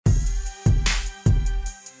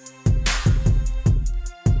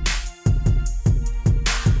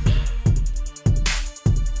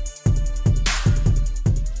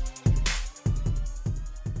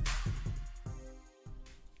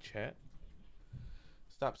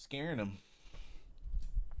Stop scaring them.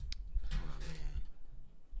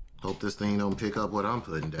 Hope this thing don't pick up what I'm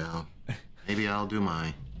putting down. Maybe I'll do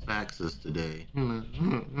my taxes today.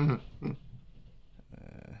 If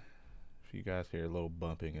you guys hear a little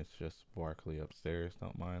bumping, it's just Barkley upstairs.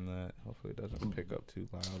 Don't mind that. Hopefully it doesn't pick up too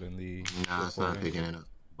loud in the Nah, it's not recording. picking it up.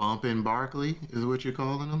 Bumping Barkley is what you're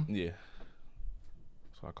calling him? Yeah.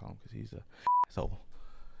 That's what I call him because he's a asshole.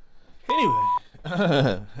 Anyway,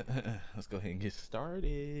 let's go ahead and get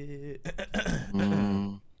started.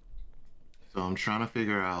 So I'm trying to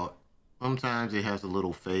figure out. Sometimes it has a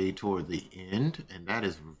little fade toward the end, and that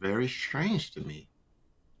is very strange to me.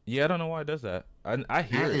 Yeah, I don't know why it does that. I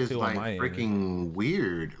hear That it is too like on my end. freaking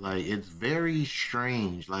weird. Like, it's very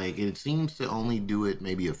strange. Like, it seems to only do it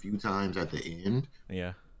maybe a few times at the end.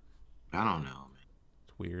 Yeah, I don't know, man.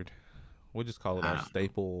 it's weird. We'll just call it our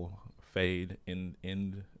staple fade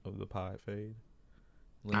end of the pod fade.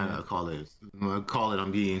 I call it.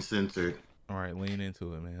 I'm being censored. All right, lean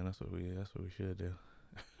into it, man. That's what we should do.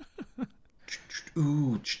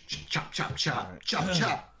 Ooh, chop, chop, chop, Right. chop,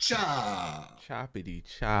 chop, chop. Choppity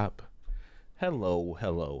chop. Hello.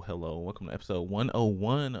 Welcome to episode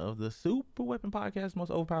 101 of the Super Weapon Podcast,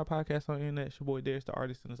 most overpowered podcast on the internet. It's your boy Darius, the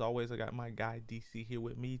artist, and as always, I got my guy DC here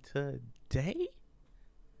with me today.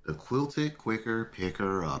 The quilted quicker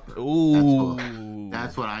picker upper. Ooh,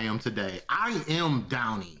 That's what I am today. I am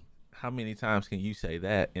Downey. How many times can you say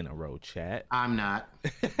that in a row, chat? I'm not.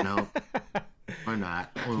 No, we're not.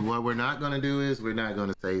 What we're not gonna do is we're not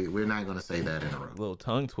gonna say that in a row. Little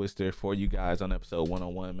tongue twister for you guys on episode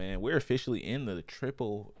 101, man. We're officially in the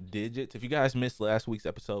triple digits. If you guys missed last week's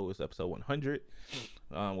episode, it was episode 100,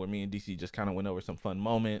 where me and DC just kind of went over some fun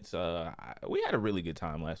moments. We had a really good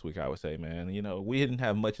time last week, I would say, man. You know, we didn't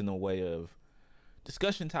have much in the way of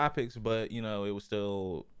discussion topics, but, you know, it was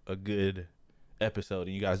still a good episode,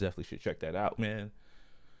 and you guys definitely should check that out, man.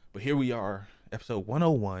 But here we are, episode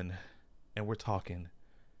 101, and we're talking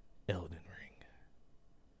Elden Ring.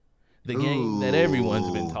 The game that everyone's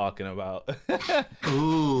been talking about.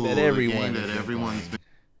 Ooh, that everyone the game that everyone's been.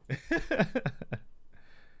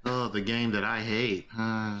 Oh, the game that I hate.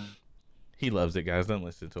 He loves it, guys. Don't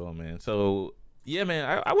listen to him, man. So, yeah,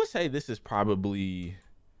 man, I would say this is probably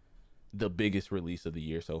the biggest release of the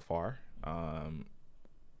year so far.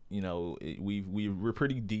 You know, we're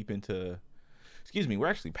pretty deep into, we're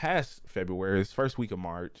actually past February. It's first week of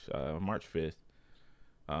March, March 5th.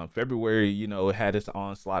 February, you know, it had its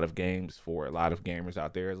onslaught of games for a lot of gamers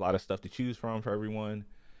out there. There's a lot of stuff to choose from for everyone.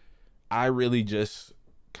 I really just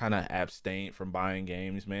kind of abstained from buying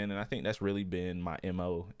games, man. And I think that's really been my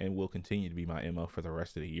MO and will continue to be my MO for the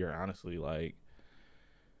rest of the year, honestly. Like,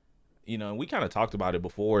 you know, we kind of talked about it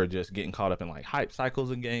before, just getting caught up in like hype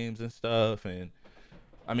cycles of games and stuff. And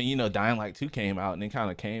I mean, you know, Dying Light 2 came out and it kind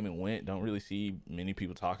of came and went. Don't really see many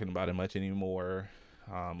people talking about it much anymore.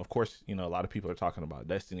 Of course, you know, a lot of people are talking about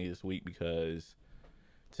Destiny this week because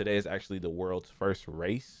today is actually the world's first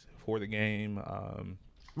race for the game.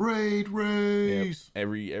 Raid race. Yeah,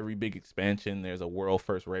 every big expansion, there's a world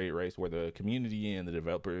first raid race where the community and the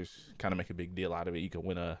developers kind of make a big deal out of it. You can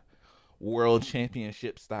win a world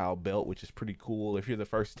championship style belt, which is pretty cool if you're the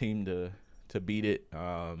first team to beat it.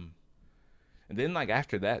 And then like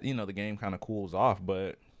after that, you know, the game kind of cools off,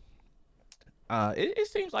 but it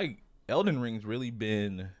seems like Elden Ring's really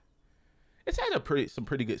it's had some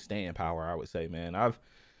pretty good staying power, I would say, man. I've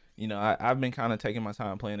been kind of taking my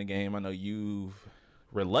time playing the game. I know you've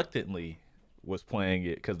reluctantly was playing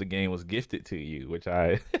it because the game was gifted to you, which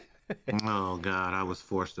I Oh God, I was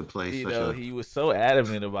forced to play he was so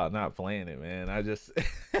adamant about not playing it, man. I just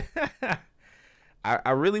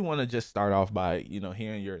I really want to just start off by, you know,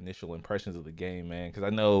 hearing your initial impressions of the game, man, because I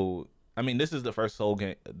mean, this is the first Soul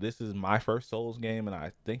game. This is my first Souls game, and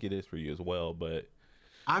I think it is for you as well. But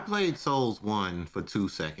I played Souls 1 for 2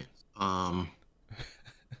 seconds.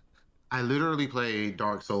 I literally played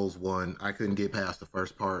Dark Souls 1. I couldn't get past the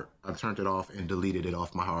first part. I turned it off and deleted it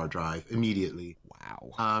off my hard drive immediately.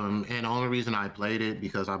 Wow. And the only reason I played it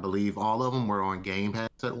because I believe all of them were on Game Pass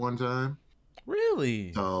at one time.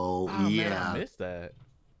 Really? So, yeah. Man, I missed that.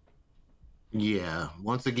 Yeah.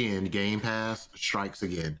 Once again, Game Pass strikes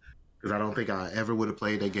again. Because I don't think I ever would have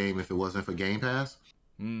played that game if it wasn't for Game Pass.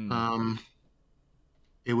 It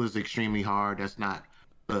was extremely hard. That's not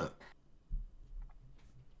the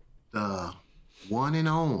one and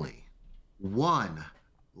only one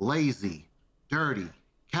lazy, dirty,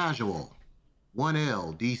 casual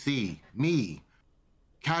 1L DC me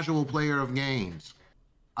casual player of games.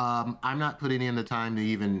 I'm not putting in the time to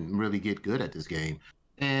even really get good at this game.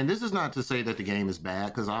 And this is not to say that the game is bad,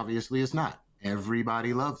 because obviously it's not.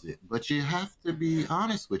 Everybody loves it. But you have to be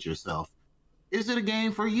honest with yourself. Is it a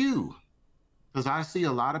game for you? Because I see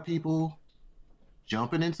a lot of people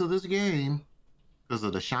jumping into this game because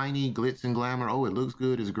of the shiny glitz and glamour. Oh, it looks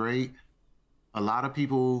good, it's great. A lot of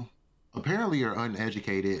people apparently are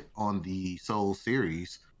uneducated on the Soul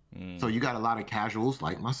series. So Mm, you got a lot of casuals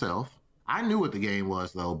like myself. I knew what the game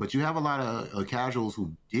was though, but you have a lot of casuals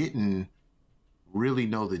who didn't really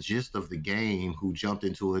know the gist of the game, who jumped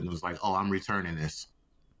into it and was like, "Oh, I'm returning this.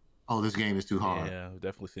 Oh, this game is too hard. yeah, I've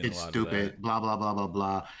definitely seen a It's lot of that. stupid. Blah blah blah blah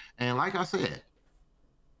blah." And like I said,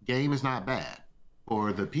 game is not bad.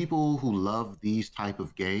 For the people who love these type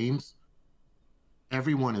of games,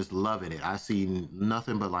 everyone is loving it. I see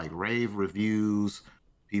nothing but like rave reviews.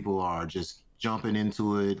 People are just jumping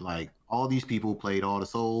into it. Like all these people played all the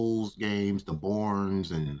Souls games, the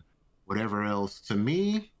Borns, and whatever else. To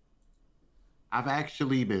me, I've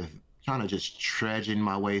actually been kind of just trudging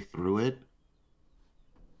my way through it.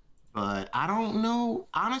 But I don't know.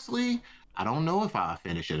 Honestly, I don't know if I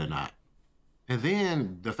finish it or not. And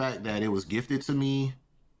then the fact that it was gifted to me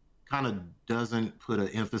kind of doesn't put an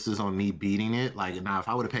emphasis on me beating it. Like now, if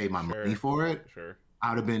I would have paid my money Sure, for it, sure. I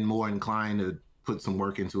would have been more inclined to put some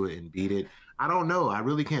work into it and beat it. I don't know. I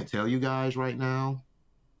really can't tell you guys right now.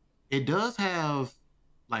 It does have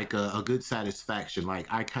like a good satisfaction. Like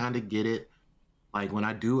I kind of get it. Like when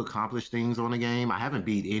I do accomplish things on a game, I haven't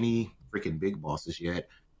beat any freaking big bosses yet.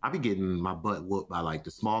 I be getting my butt whooped by like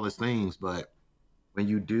the smallest things, but when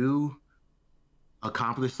you do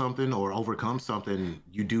accomplish something or overcome something,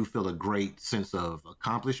 you do feel a great sense of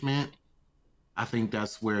accomplishment. I think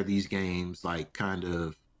that's where these games like kind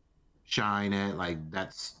of shine at. Like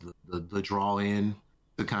that's the draw in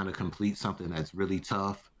to kind of complete something that's really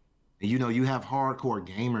tough. And you know, you have hardcore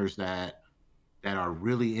gamers that are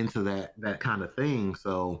really into that kind of thing.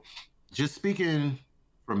 So just speaking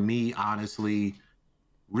from me, honestly,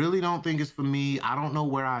 really don't think it's for me. I don't know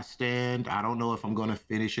where I stand. I don't know if I'm going to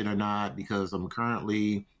finish it or not because I'm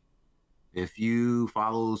currently, if you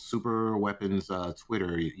follow Super Weapons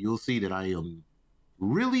Twitter, you'll see that I am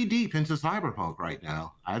really deep into Cyberpunk right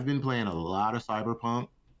now. I've been playing a lot of Cyberpunk.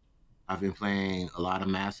 I've been playing a lot of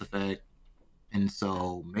Mass Effect. And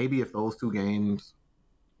so maybe if those two games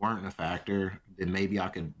weren't a factor, then maybe I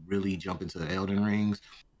could really jump into Elden Rings.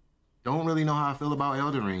 Don't really know how I feel about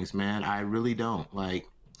Elden Rings, man. I really don't. Like,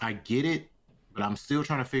 I get it, but I'm still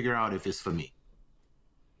trying to figure out if it's for me.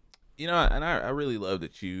 You know, and I really love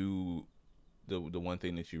that you the one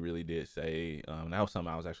thing that you really did say. That was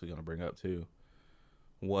something I was actually going to bring up too.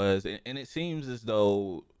 Was and it seems as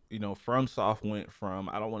though FromSoft went from,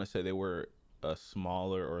 I don't want to say they were a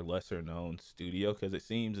smaller or lesser known studio, because it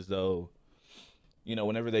seems as though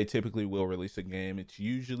whenever they typically will release a game, it's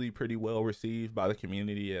usually pretty well received by the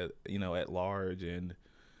community at large. And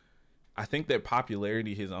I think that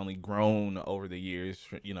popularity has only grown over the years,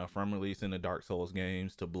 from releasing the Dark Souls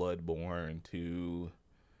games to Bloodborne to,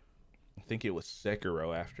 I think it was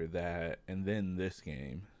Sekiro after that, and then this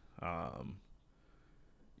game. Um,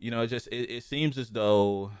 it seems as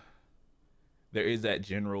though there is that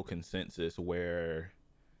general consensus where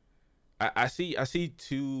I see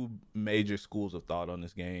two major schools of thought on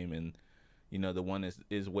this game. And the one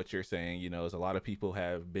is what you're saying. Is a lot of people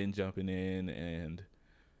have been jumping in, and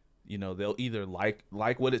they'll either like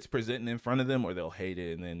what it's presenting in front of them, or they'll hate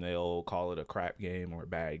it, and then they'll call it a crap game or a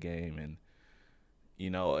bad game. And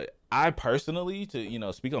I personally,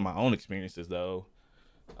 to speak on my own experiences though,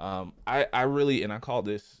 I really, and I called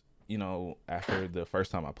this, after the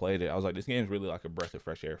first time I played it, I was like, this game's really like a breath of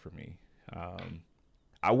fresh air for me.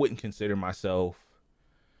 I wouldn't consider myself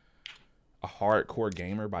a hardcore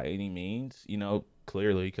gamer by any means,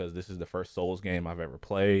 clearly, because this is the first Souls game I've ever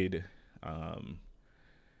played.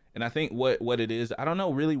 And I think what it is, I don't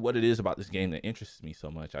know really what it is about this game that interests me so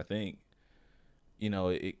much. I think,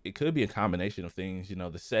 it could be a combination of things,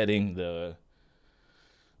 the setting, the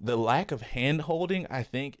lack of hand holding, I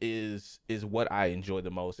think is what I enjoy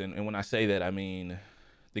the most. And when I say that, I mean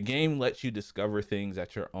the game lets you discover things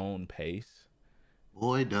at your own pace.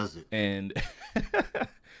 Boy, does it. And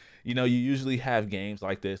you usually have games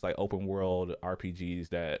like this, like open world RPGs,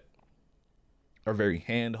 that are very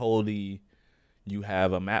hand holdy. You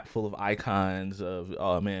have a map full of icons of,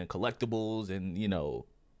 oh man, collectibles, and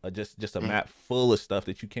just a And, map full of stuff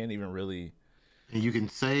that you can't even really, and you can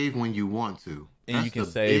save when you want to. and you That's can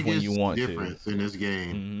the save when you biggest want to. difference in this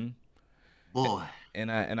game. Hmm. Boy, And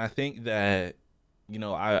I think that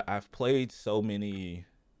I've played so many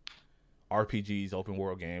RPGs, open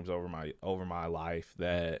world games over my life,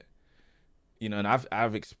 that and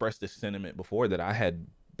I've expressed this sentiment before, that I had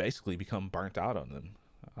basically become burnt out on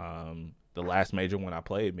them. The last major one I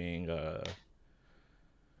played being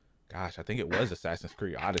Gosh, I think it was Assassin's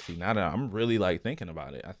Creed Odyssey. Now that I'm really like thinking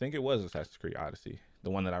about it, I think it was Assassin's Creed Odyssey, the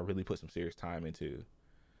one that I really put some serious time into.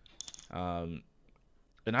 Um,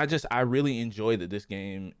 and I really enjoy that this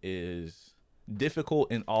game is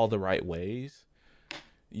difficult in all the right ways.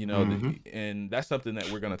 You know, Mm-hmm. and that's something that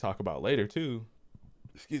we're going to talk about later too.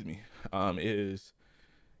 Excuse me. Is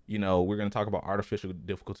we're going to talk about artificial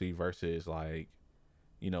difficulty versus like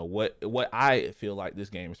what I feel like this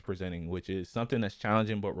game is presenting, which is something that's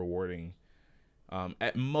challenging but rewarding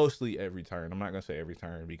at mostly every turn. I'm not gonna say every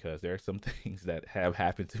turn because there are some things that have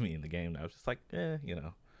happened to me in the game that I was just like,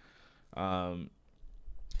 Um,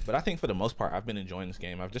 but I think for the most part, I've been enjoying this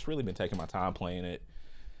game. I've just really been taking my time playing it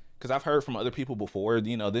because I've heard from other people before.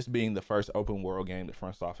 This being the first open world game that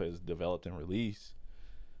FromSoft has developed and released.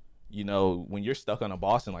 When you're stuck on a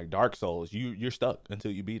boss in like Dark Souls, you're stuck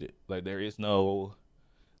until you beat it. Like there is no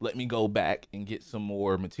let me go back and get some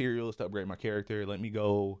more materials to upgrade my character. Let me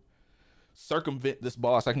go circumvent this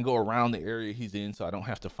boss. I can go around the area he's in so I don't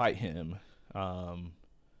have to fight him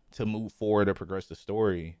to move forward or progress the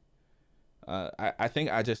story. I think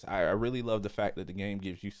I really love the fact that the game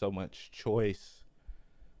gives you so much choice,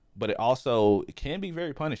 but it can be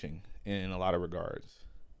very punishing in a lot of regards.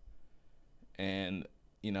 And,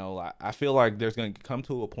 I feel like there's going to come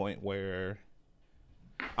to a point where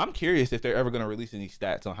I'm curious if they're ever going to release any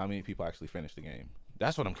stats on how many people actually finish the game.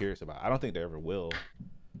 That's what I'm curious about. I don't think they ever will.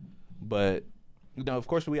 But, of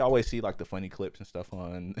course, we always see like the funny clips and stuff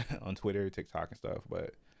on on Twitter, TikTok, and stuff.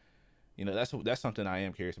 But, that's something I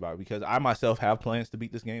am curious about because I myself have plans to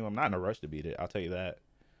beat this game. I'm not in a rush to beat it. I'll tell you that.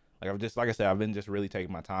 Like I said, I've been just really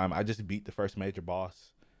taking my time. I just beat the first major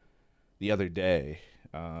boss the other day.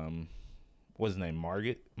 What's his name?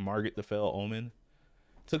 Margit the Fell Omen.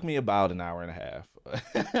 Took me about an hour and a half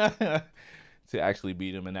to actually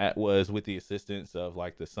beat him, and that was with the assistance of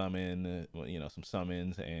like the summon, some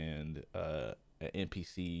summons and an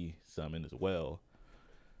NPC summon as well.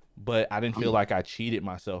 But I didn't feel like I cheated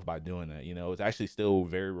myself by doing that. It's actually still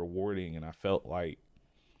very rewarding, and I felt like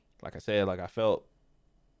I said, like I felt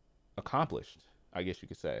accomplished, I guess you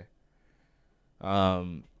could say.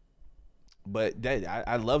 But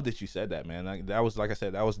I love that you said that, man. That was, like I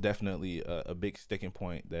said, that was definitely a big sticking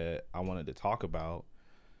point that I wanted to talk about.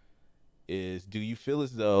 Is do you feel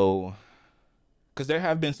as though, because there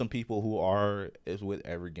have been some people who are, as with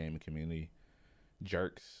every gaming community,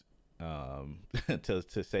 jerks,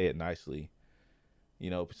 to say it nicely.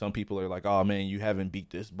 Some people are like, "Oh man, you haven't beat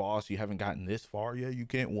this boss, you haven't gotten this far yet. You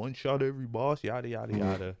can't one shot every boss, yada yada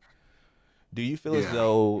yada." Do you feel as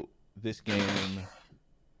though this game?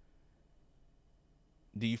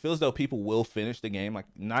 Do you feel as though people will finish the game, like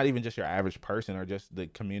not even just your average person or just the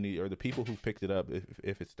community or the people who picked it up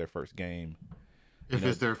if it's their first game? If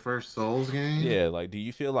it's their first Souls game? Yeah, like do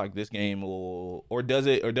you feel like this game will or does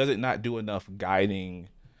it not do enough guiding?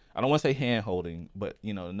 I don't want to say hand holding, but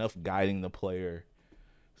enough guiding the player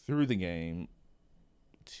through the game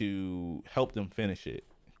to help them finish it,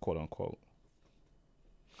 quote unquote.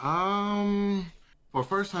 For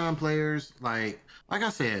first time players, like I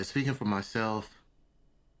said, speaking for myself,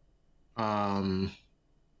 Um,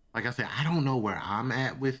 like I said, I don't know where I'm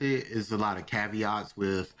at with it. It's a lot of caveats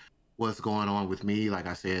with what's going on with me. Like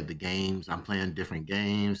I said, the games, I'm playing different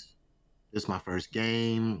games. This is my first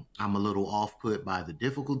game. I'm a little off put by the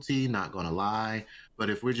difficulty, not gonna lie. But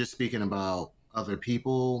if we're just speaking about other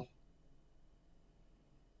people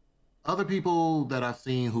that I've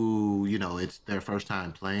seen who, it's their first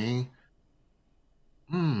time playing,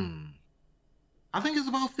 I think it's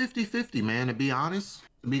about 50-50, man, to be honest.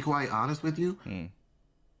 To be quite honest with you.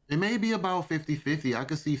 It may be about 50-50. I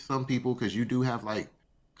could see some people, because you do have like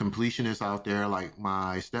completionists out there, like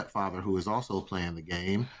my stepfather, who is also playing the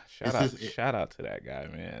game. Shout out to that guy,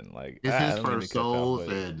 man. Like it's I his don't mean to first cut you off, Souls,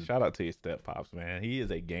 but and shout out to your step pops, man. He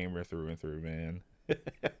is a gamer through and through, man.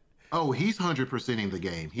 oh, he's 100%ing the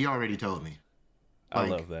game. He already told me. I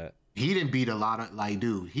love that. He didn't beat a lot of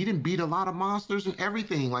he didn't beat a lot of monsters and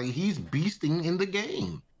everything. Like he's beasting in the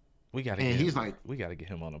game. We gotta get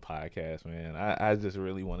him on a podcast, man. I just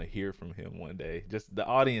really want to hear from him one day. Just the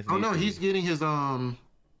audience. Oh no, he's getting his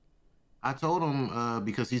I told him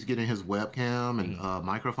because he's getting his webcam and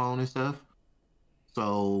microphone and stuff.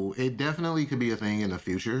 So it definitely could be a thing in the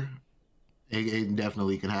future. It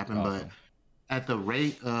definitely can happen, awesome. But at the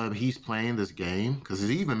rate he's playing this game, because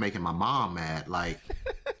it's even making my mom mad. Like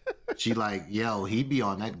she like, yo, he be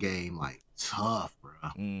on that game like tough, bro.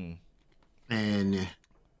 And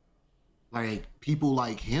like people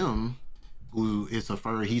like him, who is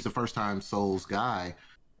he's a first time Souls guy.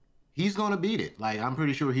 he's gonna beat it. Like I'm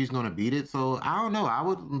pretty sure he's gonna beat it. So I don't know. I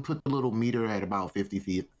would put the little meter at about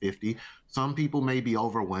 50-50. Some people may be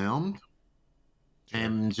overwhelmed Sure.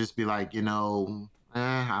 and just be like, I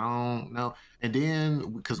don't know. And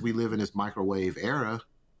then because we live in this microwave era,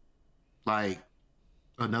 like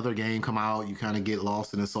another game come out, you kind of get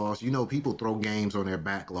lost in the sauce. People throw games on their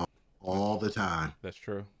backlog all the time. That's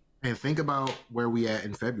true. And think about where we at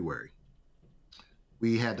in February.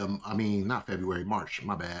 We had not February, March,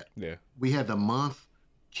 my bad. Yeah. We had the month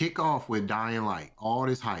kick off with Dying Light, all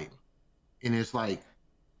this hype. And it's like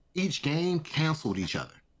each game canceled each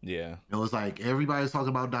other. Yeah. It was like everybody's talking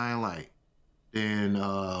about Dying Light. Then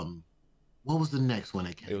what was the next one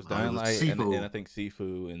that came out? It was Dying Light and I think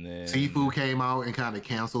Sifu, and then Sifu came out and kind of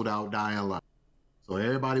canceled out Dying Light. So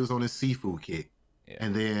everybody was on this Sifu kick. Yeah.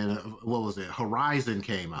 And then what was it? Horizon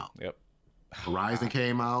came out. Yep. Horizon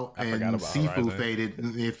came out I and Sifu faded.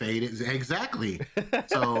 It faded. Exactly.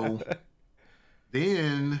 So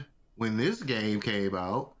then when this game came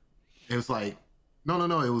out, it was like, no.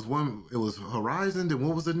 It was Horizon. Then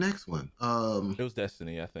what was the next one? It was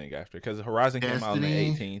Destiny, I think, after, because Horizon came out on the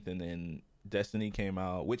 18th, and then Destiny came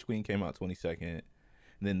out. Witch Queen came out 22nd, and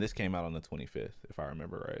then this came out on the 25th, if I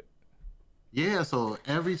remember right. Yeah. So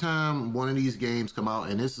every time one of these games come out,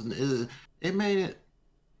 and it made it.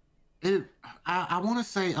 I want to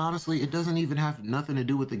say honestly, it doesn't even have nothing to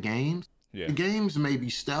do with the games. Yeah. The games may be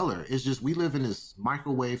stellar. It's just we live in this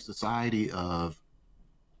microwave society of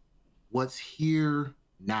what's here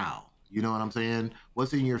now. You know what I'm saying?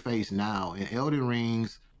 What's in your face now? And Elden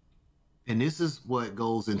Rings, and this is what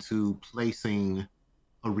goes into placing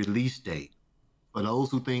a release date. For those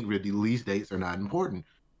who think release dates are not important,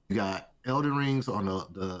 you got Elden Rings on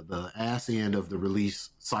the ass end of the release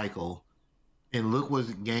cycle. And look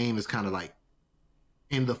what game is kind of like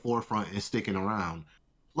in the forefront and sticking around.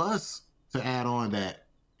 Plus, to add on that,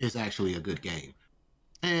 it's actually a good game.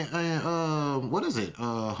 And what is it?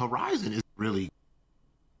 Horizon is really,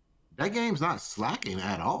 that game's not slacking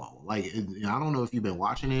at all. Like, I don't know if you've been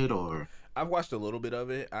watching it or. I've watched a little bit of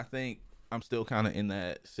it. I think I'm still kind of in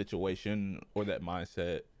that situation or that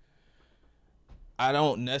mindset. I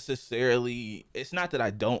don't necessarily. It's not that I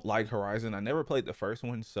don't like Horizon. I never played the first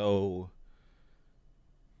one, so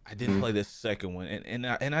I didn't play this second one, and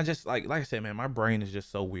I just like I said, man, my brain is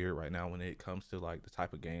just so weird right now when it comes to like the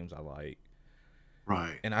type of games I like.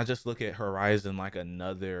 Right. And I just look at Horizon like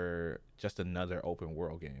another open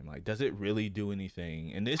world game. Like, does it really do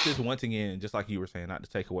anything? And this is once again, just like you were saying, not to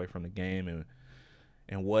take away from the game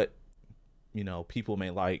and what people may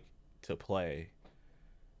like to play.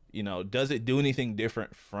 Does it do anything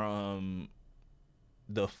different from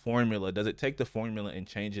the formula? Does it take the formula and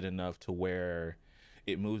change it enough to where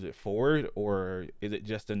it moves it forward, or is it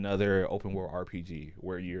just another open world RPG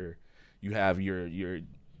where you have your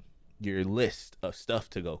list of stuff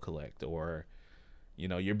to go collect, or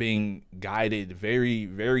you're being guided, very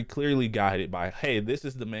very clearly guided by, hey, this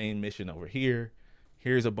is the main mission over here,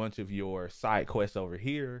 here's a bunch of your side quests over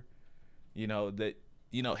here,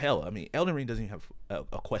 hell, I mean, Elden Ring doesn't even have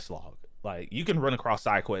a quest log. Like, you can run across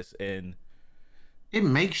side quests and it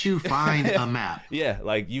makes you find a map. Yeah,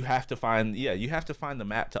 like you have to find the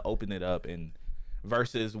map to open it up, and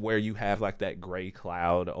versus where you have like that gray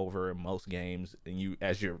cloud over most games, and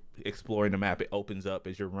as you're exploring the map, it opens up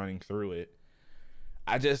as you're running through it.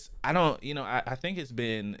 I think it's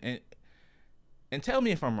been, and tell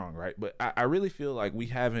me if I'm wrong, right? But I really feel like we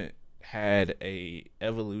haven't had a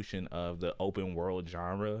evolution of the open world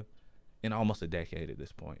genre in almost a decade at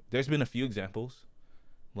this point. There's been a few examples.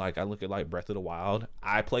 Like, I look at like Breath of the Wild.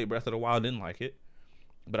 I played Breath of the Wild, didn't like it,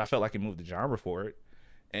 but I felt like it moved the genre for it.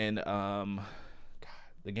 And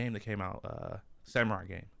the game that came out, samurai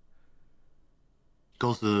game,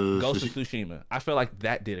 Ghost of Tsushima. I feel like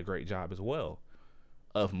that did a great job as well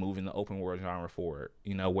of moving the open world genre forward.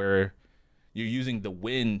 Where you're using the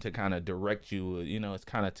wind to kind of direct you. It's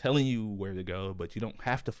kind of telling you where to go, but you don't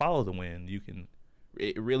have to follow the wind.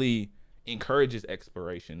 It really encourages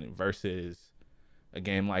exploration versus a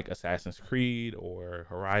game like Assassin's Creed or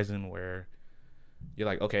Horizon, where you're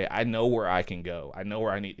like, okay, I know where I can go. I know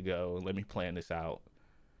where I need to go. Let me plan this out.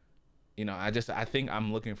 I think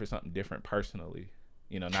I'm looking for something different personally.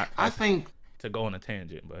 I think to go on a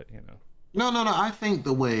tangent, but No. I think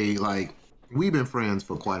the way, like, we've been friends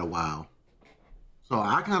for quite a while, so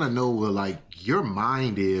I kind of know where like your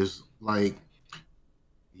mind is. Like,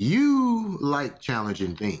 you like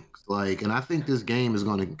challenging things, like, and I think this game is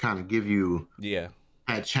going to kind of give you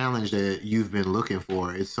that challenge that you've been looking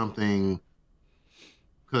for. It's something,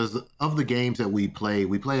 because of the games that we play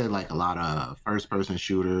like a lot of first person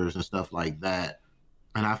shooters and stuff like that.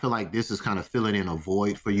 And I feel like this is kind of filling in a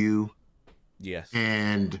void for you. Yes.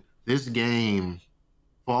 And this game,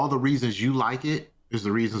 for all the reasons you like it, is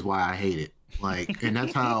the reasons why I hate it. Like, and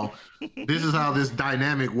that's how this is how this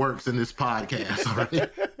dynamic works in this podcast. All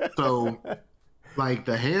right. So, like,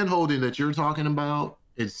 the hand holding that you're talking about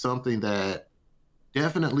is something that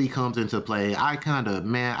definitely comes into play. I kind of,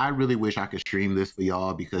 man, I really wish I could stream this for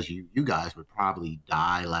y'all because you guys would probably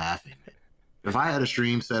die laughing. If I had a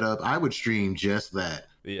stream set up, I would stream just that.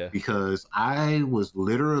 Yeah. Because I was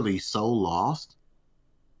literally so lost,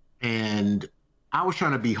 and I was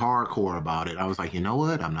trying to be hardcore about it. I was like, you know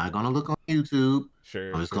what? I'm not gonna look on YouTube.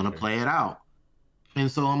 Sure. I'm just gonna play it out.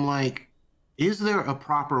 And so I'm like, is there a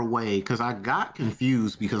proper way? Because I got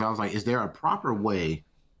confused because I was like, is there a proper way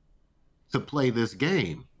to play this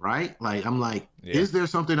game? Right? Like, I'm like, is there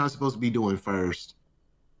something I'm supposed to be doing first?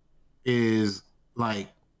 Is like,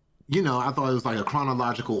 you know, I thought it was like a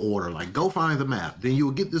chronological order. Like, go find the map, then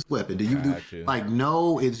you'll get this weapon. Then you do like,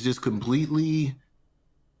 no, it's just completely.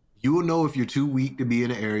 You will know if you're too weak to be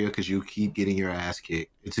in an area because you keep getting your ass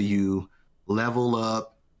kicked until you level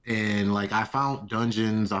up. And like, I found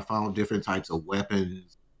dungeons, I found different types of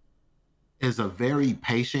weapons. It's a very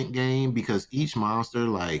patient game because each monster,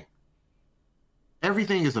 like,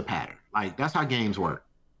 everything is a pattern. Like, that's how games work.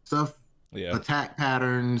 Stuff, attack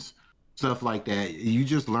patterns, stuff like that. You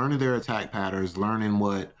just learning their attack patterns, learning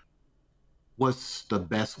what's the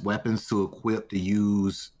best weapons to equip to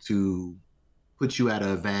use to put you at an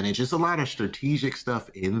advantage. It's a lot of strategic stuff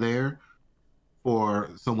in there for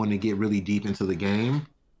someone to get really deep into the game.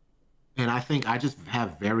 And I think I just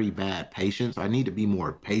have very bad patience. I need to be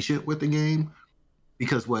more patient with the game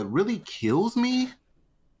because what really kills me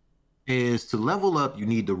is to level up, you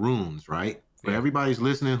need the runes, right? For everybody's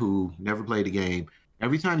listening who never played the game,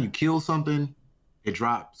 every time you kill something, it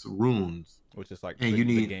drops runes. Which is like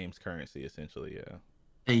the game's currency, essentially, yeah.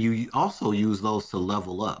 And you also use those to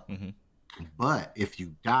level up. Mm-hmm. But if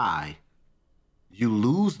you die, you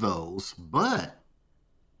lose those. But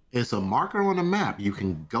it's a marker on the map. You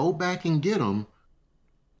can go back and get them.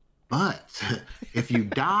 But if you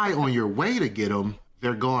die on your way to get them,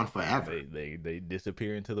 they're gone forever. They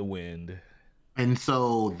disappear into the wind. And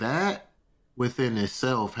so that within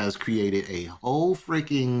itself has created a whole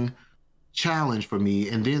freaking challenge for me.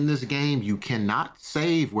 And then this game, you cannot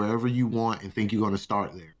save wherever you want and think you're going to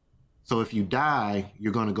start there. So if you die,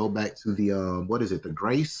 you're going to go back to the, what is it? The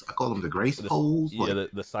grace? I call them the grace poles. Yeah,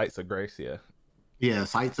 like, the sites of grace, yeah. Yeah,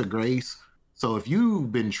 sites of grace. So if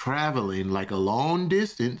you've been traveling like a long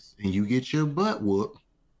distance and you get your butt whooped,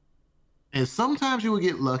 and sometimes you will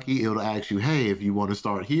get lucky, it'll ask you, hey, if you want to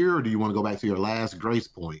start here or do you want to go back to your last grace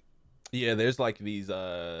point? Yeah, there's like these,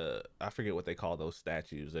 I forget what they call those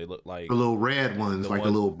statues. They look like the little red ones, like the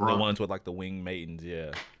little the ones with like the winged maidens,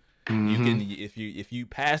 yeah. Mm-hmm. You can if you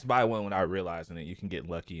pass by one without realizing it, you can get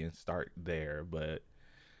lucky and start there. But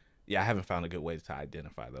yeah, I haven't found a good way to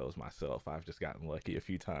identify those myself. I've just gotten lucky a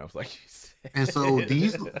few times, like you said. And so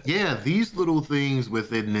these little things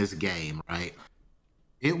within this game, right?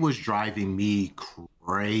 It was driving me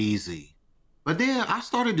crazy. But then I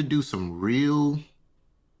started to do some real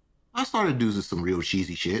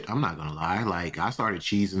cheesy shit. I'm not gonna lie. Like, I started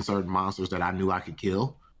cheesing certain monsters that I knew I could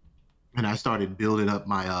kill. And I started building up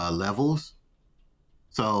my levels.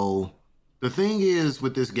 So the thing is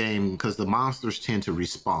with this game, because the monsters tend to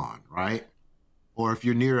respawn, right? Or if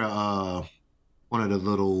you're near one of the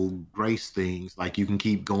little grace things, like you can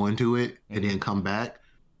keep going to it and then come back.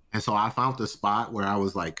 And so I found the spot where I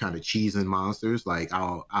was like kind of cheesing monsters. Like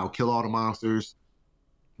I'll kill all the monsters,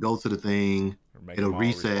 go to the thing, it'll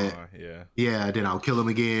reset. Yeah, then I'll kill them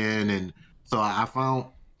again. And so I found,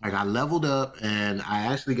 like, I leveled up and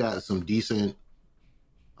I actually got some decent,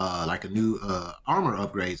 like a new armor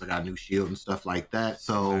upgrades. I got a new shield and stuff like that.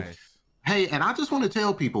 So, nice. Hey, and I just want to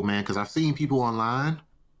tell people, man, because I've seen people online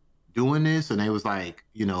doing this and they was like,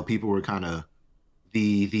 you know, people were kind of,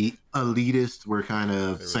 the elitists were kind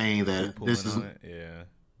of saying that this is, yeah.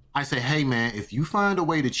 I say, hey, man, if you find a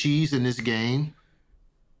way to cheese in this game,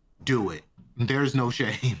 do it. There's no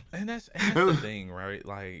shame. And that's the thing, right?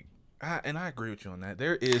 Like, I agree with you on that.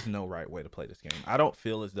 There is no right way to play this game. I don't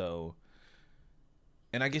feel as though,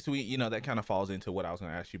 and I guess that kind of falls into what I was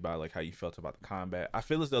going to ask you about, like how you felt about the combat. I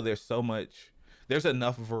feel as though there's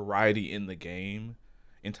enough variety in the game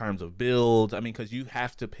in terms of builds. I mean, because you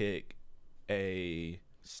have to pick a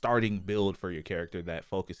starting build for your character that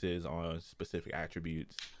focuses on specific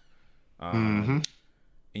attributes.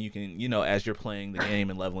 And you can, as you're playing the game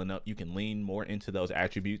and leveling up, you can lean more into those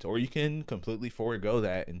attributes, or you can completely forego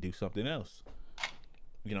that and do something else.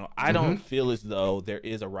 I don't feel as though there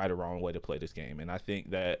is a right or wrong way to play this game. And I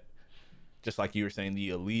think that just like you were saying, the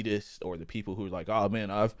elitists or the people who are like, oh man,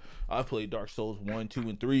 I've played Dark Souls 1, 2,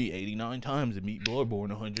 and 3 89 times and beat Bloodborne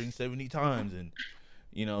 170 times, and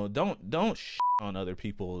don't on other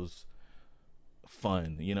people's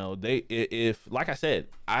fun. If like I said,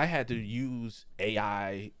 I had to use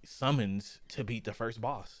AI summons to beat the first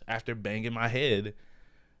boss after banging my head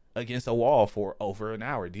against a wall for over an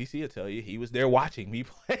hour. DC will tell you he was there watching me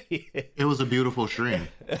play. It was a beautiful stream.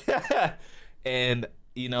 And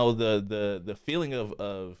the feeling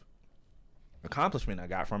of accomplishment I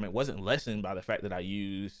got from it wasn't lessened by the fact that I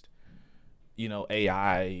used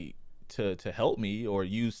AI to help me, or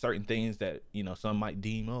use certain things that some might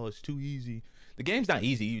deem, oh, it's too easy. The game's not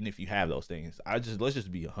easy even if you have those things. Let's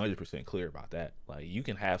just be 100% clear about that. Like, you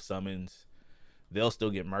can have summons, they'll still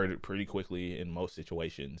get murdered pretty quickly in most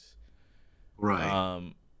situations. Right.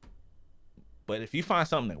 But if you find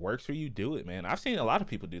something that works for you, do it, man. I've seen a lot of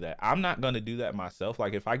people do that. I'm not going to do that myself.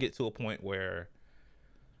 Like, if I get to a point where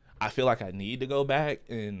I feel like I need to go back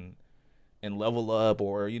and level up,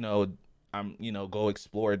 or I'm go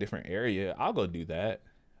explore a different area, I'll go do that.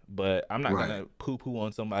 But I'm not gonna poo poo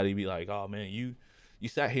on somebody, be like, oh man, you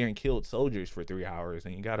sat here and killed soldiers for 3 hours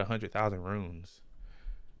and you got 100,000 runes.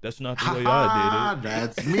 That's not the way I did it.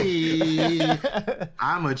 That's me.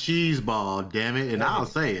 I'm a cheese ball, damn it, and I'll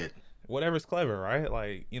say it. Whatever's clever, right?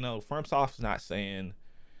 Like, FromSoft's not saying,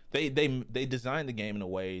 they designed the game in a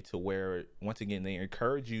way to where, once again, they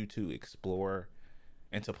encourage you to explore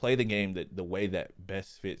and to play the game the way that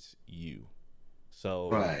best fits you. So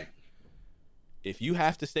right. If you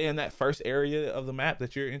have to stay in that first area of the map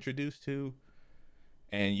that you're introduced to,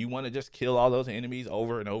 and you want to just kill all those enemies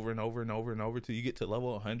over and over and over and over and over till you get to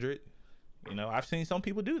level 100, I've seen some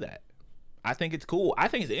people do that. I think it's cool. I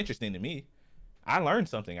think it's interesting to me. I learned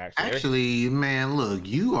something, actually. Actually, man, look,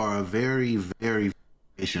 you are a very, very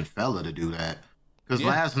patient fella to do that. Because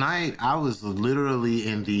last night, I was literally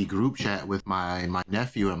in the group chat with my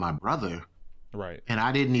nephew and my brother. Right. And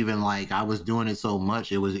I didn't even I was doing it so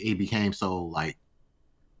much, it became so like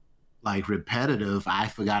repetitive. I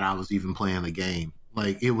forgot I was even playing the game.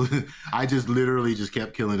 Like, it was, I just literally just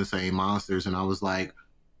kept killing the same monsters. And I was like,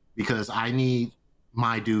 because I need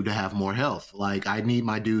my dude to have more health. Like, I need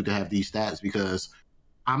my dude to have these stats because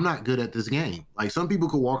I'm not good at this game. Like, some people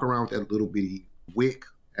could walk around with that little bitty wick,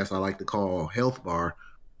 as I like to call, health bar.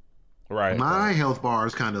 Right. My health bar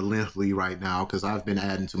is kind of lengthy right now because I've been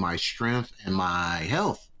adding to my strength and my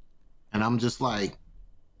health. And I'm just like,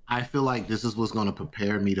 I feel like this is what's going to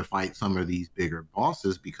prepare me to fight some of these bigger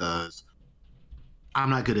bosses because I'm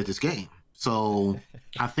not good at this game. So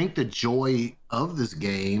I think the joy of this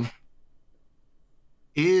game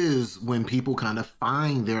is when people kind of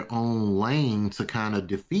find their own lane to kind of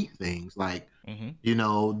defeat things. Like,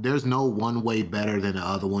 there's no one way better than the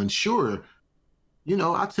other one. Sure,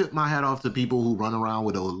 I tip my hat off to people who run around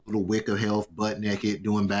with a little wick of health, butt naked,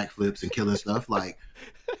 doing backflips and killing stuff. Like,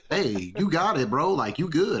 hey, you got it, bro. Like, you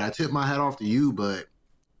good. I tip my hat off to you. But,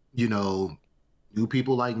 new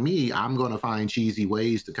people like me, I'm going to find cheesy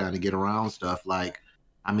ways to kind of get around stuff. Like,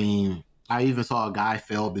 I mean, I even saw a guy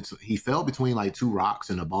he fell between like 2 rocks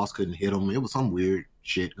and the boss couldn't hit him. It was some weird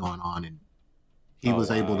shit going on. And he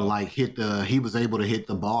was able to hit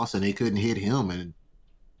the boss and they couldn't hit him. And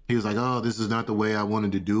he was like, oh, this is not the way I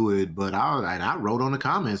wanted to do it. But I wrote on the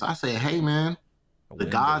comments. I said, hey, man, the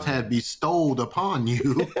gods have bestowed upon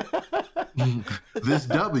you this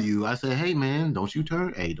W. I said, hey, man, don't you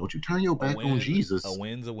turn your back on Jesus. A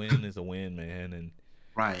win's a win is a win, man. And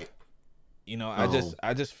right.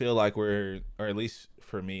 I just feel like or at least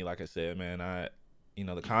for me, like I said, man,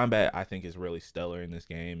 the combat I think is really stellar in this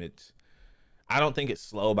game. I don't think it's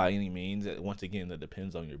slow by any means. Once again, that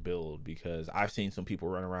depends on your build, because I've seen some people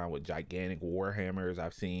run around with gigantic warhammers.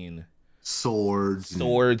 I've seen swords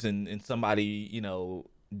and somebody,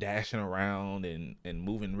 dashing around and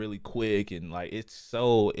moving really quick, and like it's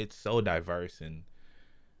so diverse, and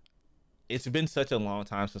it's been such a long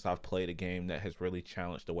time since I've played a game that has really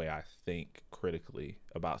challenged the way I think critically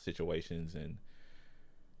about situations. And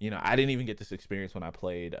I didn't even get this experience when I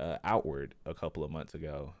played Outward a couple of months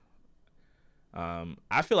ago.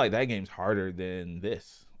 I feel like that game's harder than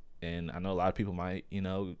this, and I know a lot of people might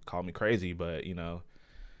call me crazy, but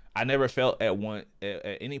I never felt at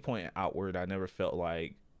any point Outward, I never felt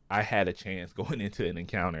like I had a chance going into an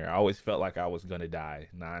encounter. I always felt like I was gonna die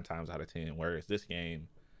 9 times out of 10, whereas this game,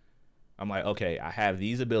 I'm like, okay, I have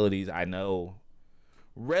these abilities. I know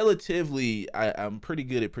relatively I'm pretty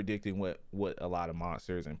good at predicting what a lot of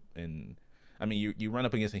monsters and I mean, you run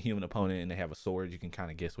up against a human opponent and they have a sword, you can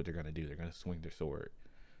kind of guess what they're going to do. They're going to swing their sword.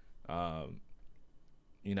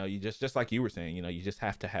 You just like you were saying, you just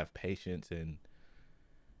have to have patience and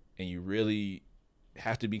and you really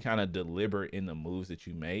have to be kind of deliberate in the moves that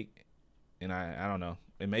you make. And I don't know,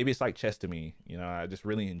 and maybe it's like chess to me. You know, I just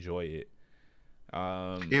really enjoy it.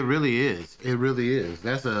 It really is. It really is.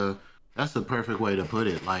 That's a perfect way to put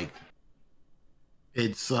it. Like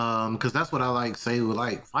it's because that's what I like say with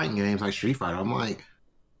like fighting games like Street Fighter. I'm like,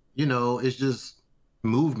 you know, it's just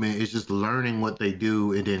movement. It's just learning what they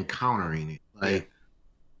do and then countering it. Yeah. Like,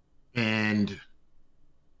 and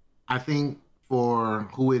I think for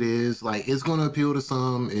who it is, like it's going to appeal to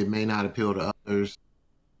some. It may not appeal to others.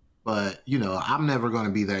 But you know, I'm never going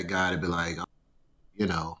to be that guy to be like, you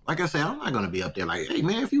know, like I said, I'm not going to be up there like, hey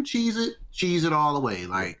man, if you cheese it all the way.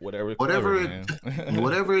 Like Whatever, whatever clever, it, man.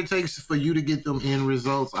 whatever it takes for you to get them end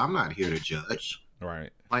results. I'm not here to judge.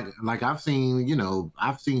 Right. Like I've seen, you know,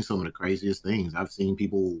 I've seen some of the craziest things. I've seen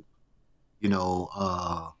people, you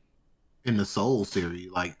know, in the Soul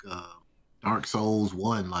series, like Dark Souls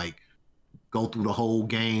 1, like go through the whole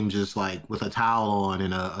game just like with a towel on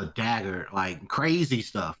and a dagger, like crazy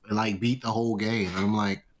stuff, and like beat the whole game. And I'm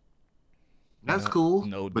like, that's cool,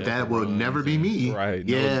 No but death that will never runs be me. right.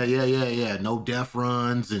 Yeah. No death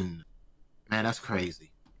runs, and man, that's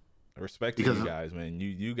crazy. Respect to you guys, man.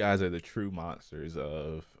 You guys are the true monsters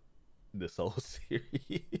of the Soul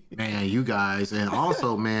series. Man, you guys, and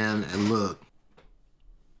also, man, and look,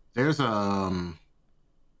 there's someone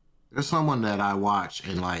that I watch,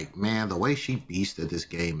 and like, man, the way she beasted this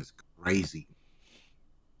game is crazy.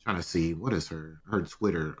 Trying to see what is her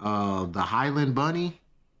Twitter. The Highland Bunny.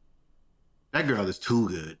 That girl is too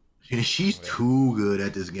good. She's too good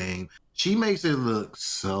at this game. She makes it look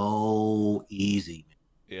so easy.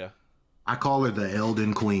 Yeah. I call her the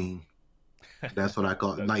Elden Queen. That's what I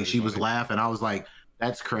call it. Like she was laughing. I was like,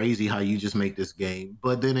 that's crazy how you just make this game.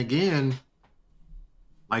 But then again,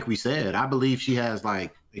 like we said, I believe she has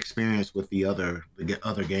like experience with the other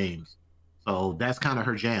games. So that's kind of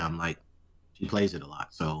her jam. Like she plays it a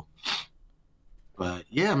lot. So but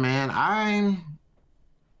yeah, man,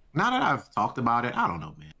 now that I've talked about it, I don't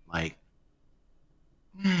know, man. Like,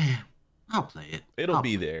 I'll play it. It'll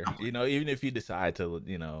be there. You know, even if you decide to,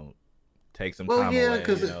 you know, take some Well, time yeah, away,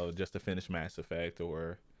 you know, just to finish Mass Effect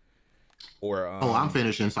or I'm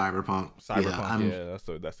finishing Cyberpunk.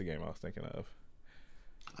 That's the game I was thinking of.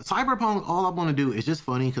 Cyberpunk, all I want to do is just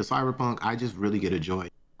funny because Cyberpunk, I just really get a joy.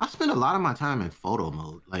 I spend a lot of my time in photo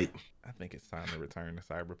mode. Like, I think it's time to return to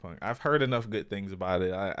Cyberpunk. I've heard enough good things about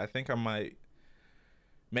it. I think I might.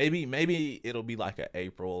 Maybe it'll be like an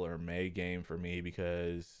April or May game for me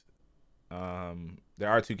because there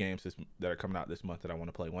are two games that are coming out this month that I want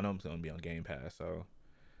to play. One of them's going to be on Game Pass, so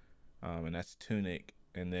and that's Tunic,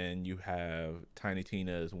 and then you have Tiny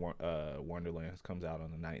Tina's Wonderlands comes out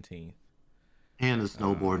on the 19th. And the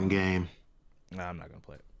snowboarding game. Nah, I'm not going to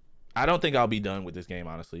play it. I don't think I'll be done with this game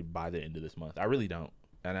honestly by the end of this month. I really don't,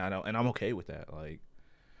 and I'm okay with that. Like,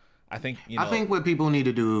 I think I think what people need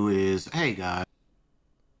to do is, hey guys,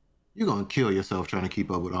 you're gonna kill yourself trying to keep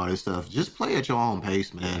up with all this stuff. Just play at your own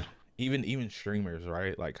pace, man. Even streamers,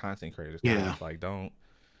 right? Like content creators. Yeah. Like don't.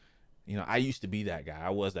 You know, I used to be that guy.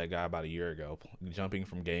 I was that guy about a year ago, jumping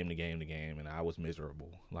from game to game to game, and I was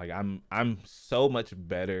miserable. Like I'm so much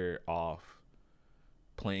better off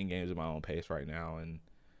playing games at my own pace right now, and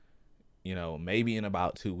you know, maybe in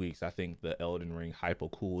about 2 weeks, I think the Elden Ring hype will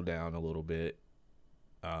cool down a little bit.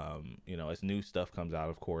 You know, as new stuff comes out,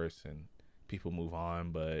 of course, and people move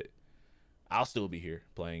on, but I'll still be here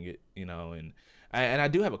playing it, you know, and I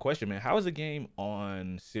do have a question, man. How is the game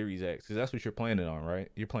on Series X? Because that's what you're playing it on,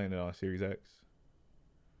 right? You're playing it on Series X?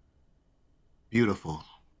 Beautiful.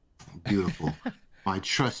 My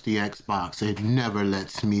trusty Xbox, it never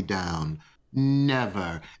lets me down.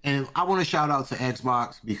 Never. And I want to shout out to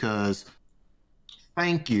Xbox because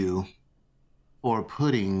thank you for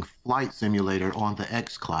putting Flight Simulator on the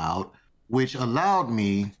xCloud, which allowed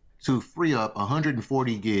me to free up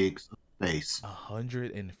 140 gigs of space.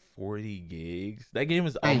 140 gigs? That game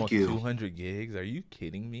is almost 200 gigs. Are you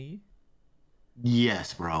kidding me?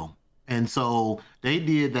 Yes, bro. And so they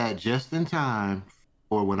did that just in time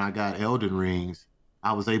for when I got Elden Rings.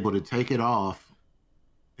 I was able to take it off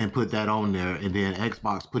and put that on there, and then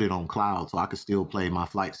Xbox put it on cloud so I could still play my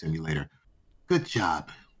Flight Simulator. Good job.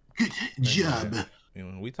 Good job. Man, you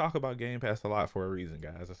know, we talk about Game Pass a lot for a reason,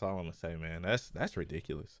 guys. That's all I'm gonna say, man. That's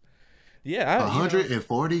ridiculous. Yeah,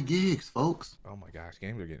 140 gigs, folks. Oh my gosh,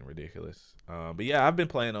 games are getting ridiculous. But yeah, I've been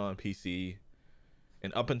playing on PC,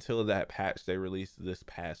 and up until that patch they released this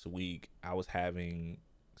past week, I was having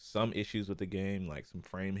some issues with the game, like some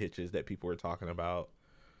frame hitches that people were talking about.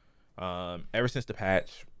 Ever since the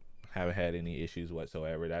patch, haven't had any issues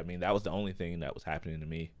whatsoever. That was the only thing that was happening to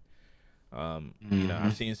me. Hmm.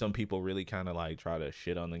 I've seen some people really kind of like try to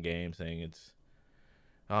shit on the game, saying it's,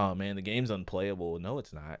 oh man, the game's unplayable. No,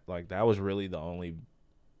 it's not. Like that was really the only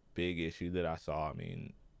big issue that I saw. I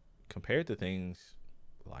mean, compared to things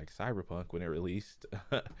like Cyberpunk when it released,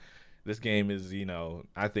 this game is,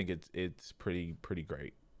 I think it's pretty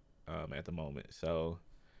great at the moment. So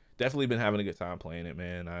definitely been having a good time playing it,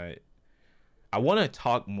 man. I want to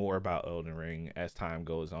talk more about Elden Ring as time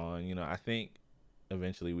goes on. I think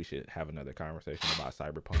eventually we should have another conversation about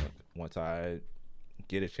Cyberpunk once I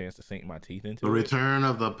get a chance to sink my teeth The into it. return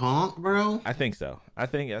of the punk, bro. I think so. I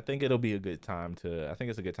think it'll be a good time to. I think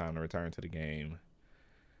it's a good time to return to the game.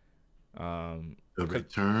 The Cause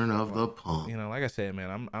return of the punk. like I said,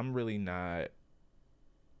 man, I'm really not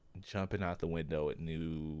jumping out the window at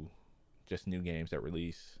just new games that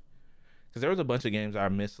release. Because there was a bunch of games I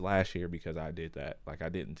missed last year because I did that. Like I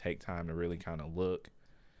didn't take time to really kind of look.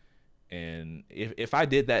 And if I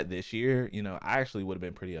did that this year, I actually would have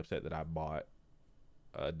been pretty upset that I bought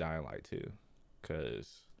Dying Light 2,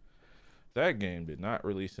 because that game did not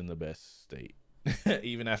release in the best state,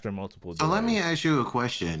 even after multiple So let me delays. ask you a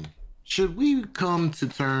question. Should we come to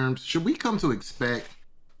terms? Should we come to expect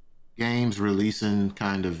games releasing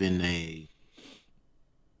kind of in a,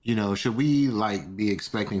 should we like be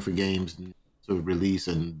expecting for games to release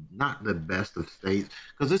in not the best of states?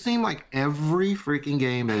 Because it seemed like every freaking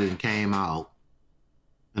game that came out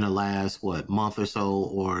in the last month or so,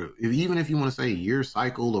 or even if you want to say year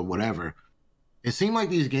cycle or whatever, it seemed like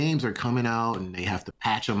these games are coming out and they have to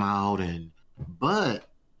patch them out. And but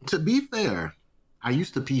to be fair, I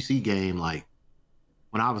used to PC game like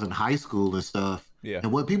when I was in high school and stuff. Yeah.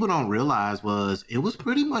 And what people don't realize was it was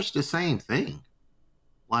pretty much the same thing.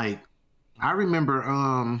 Like I remember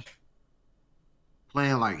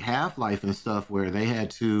playing like Half-Life and stuff where they had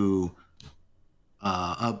to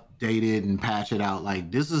update it and patch it out.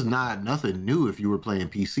 Like this is not nothing new if you were playing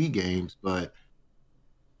PC games, but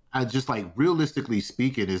I just like realistically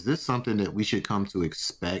speaking, is this something that we should come to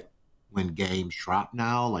expect when games drop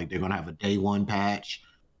now? Like they're gonna have a day one patch,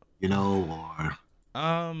 or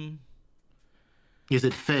Um, is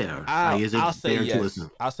it fair? Like I'll is it I'll say fair to us? yes.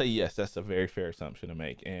 I'll say yes. That's a very fair assumption to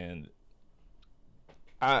make, and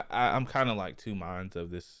I'm kind of like two minds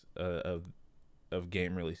of this of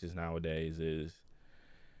game releases nowadays.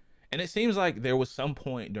 And it seems like there was some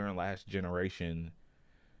point during last generation,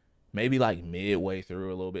 maybe like midway through,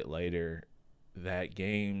 a little bit later, that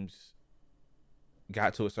games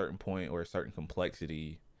got to a certain point or a certain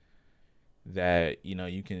complexity that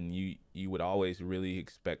you would always really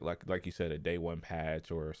expect, like you said, a day one patch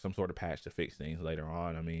or some sort of patch to fix things later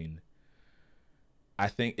on. I mean, I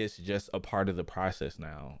think it's just a part of the process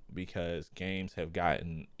now because games have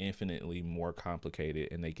gotten infinitely more complicated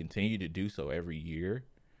and they continue to do so every year.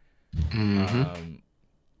 Mm-hmm. um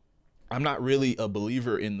I'm not really a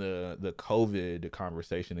believer in the COVID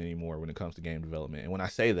conversation anymore when it comes to game development. And when I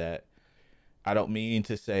say that, I don't mean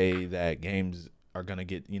to say that games are gonna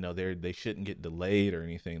get, they shouldn't get delayed or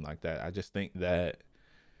anything like that. I just think that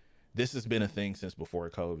this has been a thing since before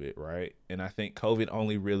COVID, right? And I think COVID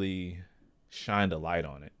only really shined a light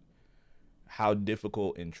on it. How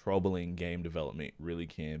difficult and troubling game development really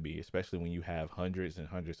can be, especially when you have hundreds and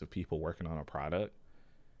hundreds of people working on a product.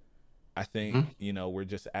 I think, Mm-hmm. we're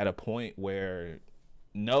just at a point where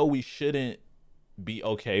no, we shouldn't be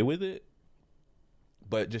okay with it,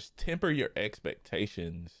 but just temper your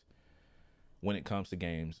expectations when it comes to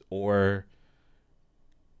games. Or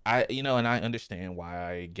and I understand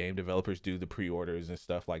why game developers do the pre-orders and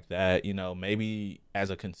stuff like that. Maybe as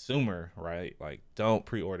a consumer, right? Like don't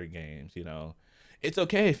pre-order games, It's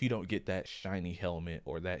okay if you don't get that shiny helmet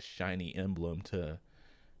or that shiny emblem to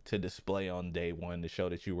display on day one to show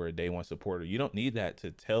that you were a day one supporter. You don't need that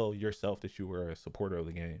to tell yourself that you were a supporter of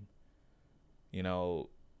the game. You know,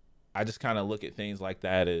 I just kind of look at things like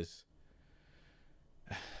that as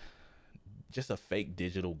just a fake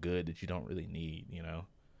digital good that you don't really need.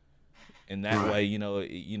 And that Right.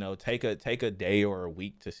 way, take a day or a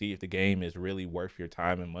week to see if the game is really worth your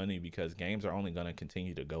time and money, because games are only going to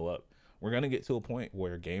continue to go up. We're going to get to a point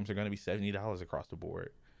where games are going to be $70 across the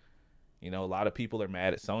board. A lot of people are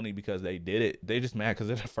mad at Sony because they did it. They're just mad because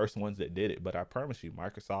they're the first ones that did it. But I promise you,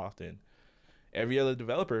 Microsoft and every other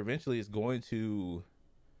developer eventually is going to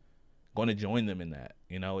join them in that.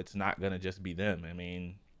 It's not going to just be them. I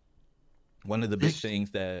mean, one of the big It's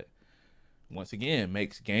things that once again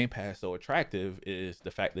makes Game Pass so attractive is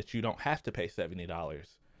the fact that you don't have to pay $70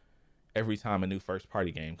 every time a new first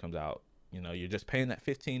party game comes out. You're just paying that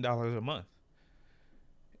 $15 a month.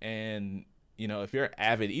 And if you're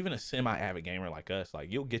avid, even a semi-avid gamer like us,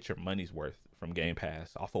 like you'll get your money's worth from Game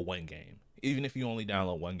Pass off of one game, even if you only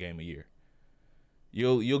download one game a year.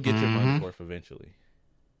 You'll get your money's Mm-hmm. worth eventually.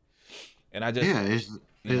 And I just, Yeah,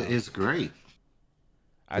 you know, it's great.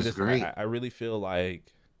 I It's just great. I really feel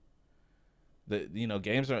like the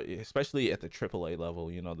games are, especially at the AAA level,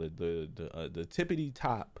 the tippity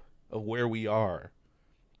top of where we are.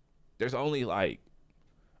 There's only like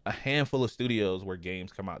a handful of studios where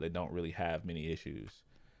games come out that don't really have many issues.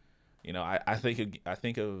 I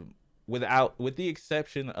think of, with the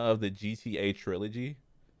exception of the GTA trilogy,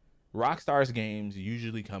 Rockstar's games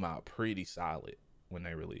usually come out pretty solid when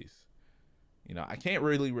they release. I can't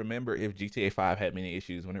really remember if GTA 5 had many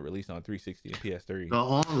issues when it released on 360 and PS3. The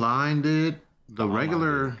online did. The The online did.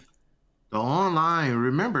 regular, the online.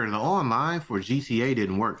 Remember, the online for GTA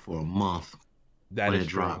didn't work for a month That when is it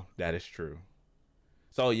true. dropped. That is true.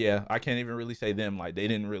 So yeah, I can't even really say them, like they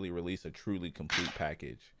didn't really release a truly complete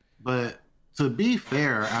package. But to be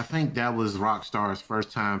fair, I think that was Rockstar's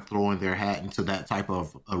first time throwing their hat into that type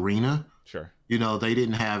of arena. Sure. They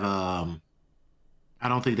didn't have. I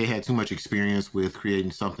don't think they had too much experience with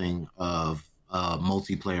creating something of a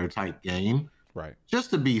multiplayer type game. Right.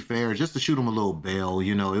 Just to be fair, just to shoot them a little bell,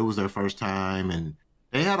 it was their first time and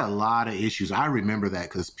they had a lot of issues. I remember that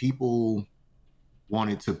because people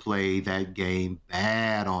wanted to play that game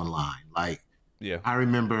bad online. Like, Yeah. I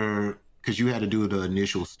remember because you had to do the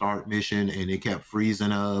initial start mission and it kept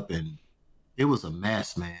freezing up and it was a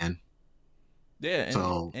mess, man. Yeah,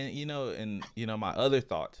 So, my other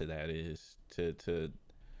thought to that is to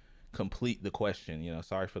complete the question.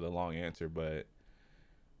 Sorry for the long answer, but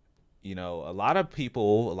a lot of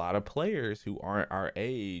people, a lot of players who aren't our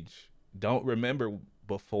age don't remember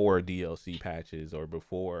before DLC patches or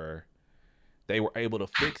before they were able to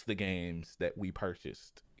fix the games that we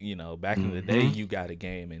purchased. Back in the day, mhm. you got a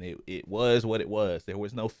game and it was what it was. There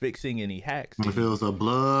was no fixing any hacks. If it was a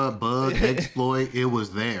blood bug exploit, it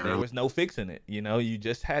was There there. was no fixing it. You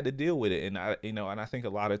just had to deal with it. And I think a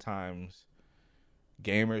lot of times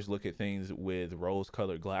gamers look at things with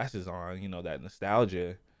rose-colored glasses on. That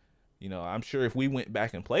nostalgia. I'm sure if we went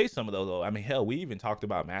back and played some of those, I mean, hell, we even talked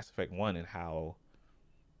about Mass Effect 1 and how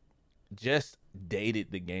just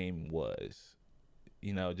dated the game was.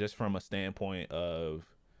 Just from a standpoint of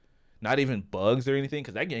not even bugs or anything,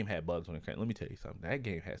 because that game had bugs when it came. Let me tell you something. That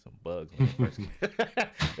game had some bugs when it first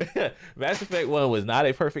came. Mass Effect 1 was not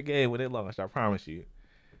a perfect game when it launched, I promise you.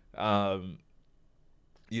 But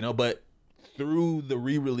through the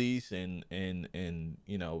re-release and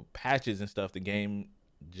patches and stuff, the game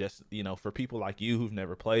just, for people like you who've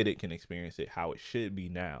never played it can experience it how it should be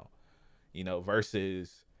now.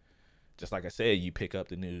 Versus, just like I said, you pick up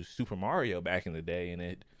the new Super Mario back in the day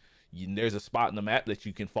and there's a spot in the map that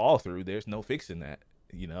you can fall through. There's no fixing that.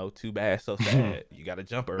 Too bad, so sad. You got to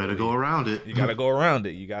jump early. Better go around it. You got to go around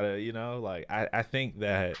it. You got to, like I think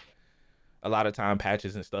that a lot of time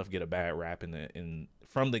patches and stuff get a bad rap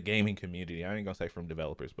from the gaming community. I ain't gonna say from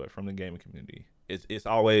developers, but from the gaming community. It's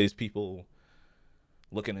always people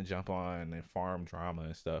looking to jump on and farm drama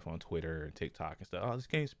and stuff on Twitter and TikTok and stuff. Oh, this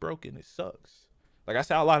game's broken. It sucks. Like I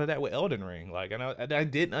saw a lot of that with Elden Ring. Like I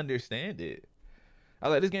didn't understand it. I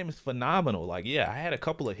was like, this game is phenomenal. Like, yeah, I had a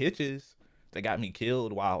couple of hitches that got me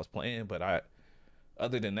killed while I was playing, but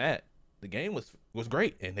other than that, the game was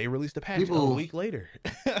great, and they released a patch a week later.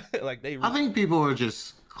 I think people are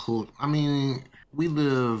just cool. I mean, we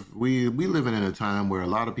living in a time where a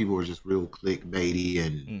lot of people are just real clickbaity,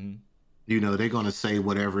 and they're gonna say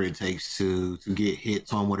whatever it takes to get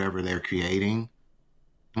hits on whatever they're creating.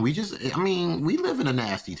 We live in a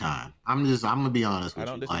nasty time. I'm gonna be honest with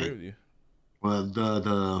you. I don't disagree with you. Well,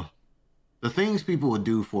 the things people would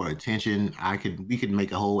do for attention, we could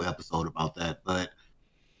make a whole episode about that, but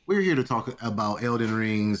we're here to talk about Elden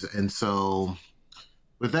Rings, and so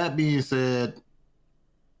with that being said,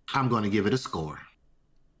 I'm going to give it a score.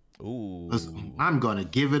 Ooh. I'm going to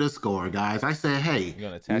give it a score, guys. I said, hey,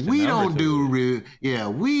 we don't do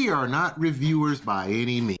we are not reviewers by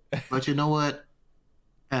any means. But you know what?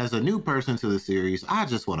 As a new person to the series, I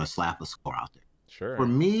just want to slap a score out there. Sure. For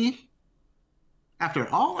me, after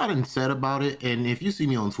all I done said about it, and if you see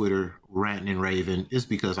me on Twitter ranting and raving, it's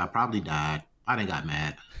because I probably died. I done got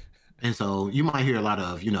mad. And so you might hear a lot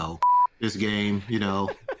of, this game,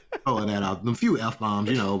 throwing that out. A few F-bombs,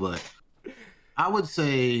 but I would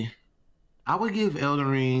say I would give Elden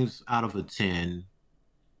Rings out of a 10,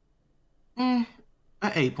 an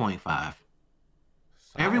 8.5.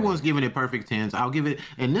 Everyone's giving it perfect 10s. I'll give it,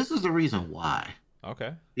 and this is the reason why.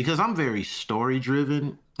 Okay. Because I'm very story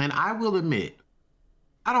driven, and I will admit,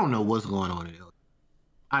 I don't know what's going on in Elden.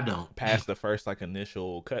 I don't. Past the first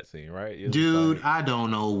initial cutscene, right? Dude, I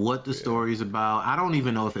don't know what the story's about. I don't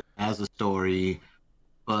even know if it has a story,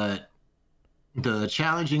 but the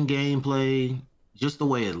challenging gameplay, just the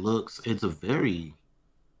way it looks, it's a very,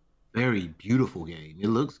 very beautiful game. It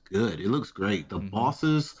looks good. It looks great. The Mm-hmm.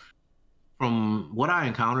 bosses, from what I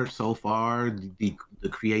encountered so far, the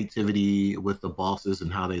creativity with the bosses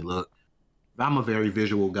and how they look. I'm a very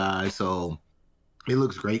visual guy, so it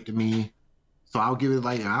looks great to me. So I'll give it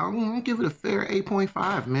like I'll give it a fair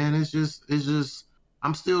 8.5, man. It's just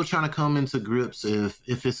I'm still trying to come into grips if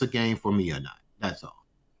it's a game for me or not. That's all.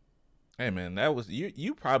 Hey man, that was you.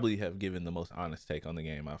 You probably have given the most honest take on the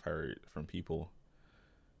game I've heard from people.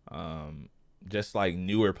 Um, just like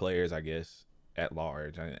newer players, I guess, at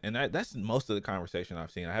large, and that's most of the conversation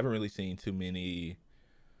I've seen. I haven't really seen too many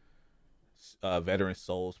veteran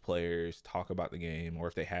Souls players talk about the game, or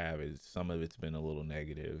if they have, is some of it's been a little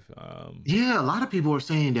negative. Yeah, a lot of people are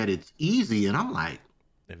saying that it's easy, and I'm like,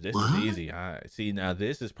 If this is what? easy, I see now.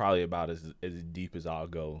 This is probably about as deep as I'll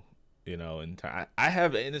go. And I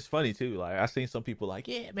have, and it's funny too. Like I've seen some people like,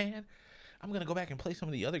 yeah, man, I'm gonna go back and play some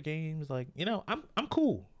of the other games. Like, I'm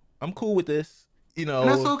cool. I'm cool with this. You And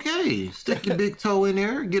that's know, okay. Stick your big toe in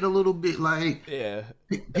there, get a little bit like yeah.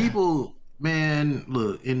 people. Man,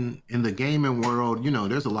 look in the gaming world,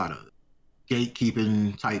 there's a lot of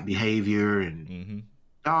gatekeeping type behavior, and Mm-hmm.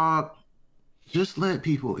 dog, just let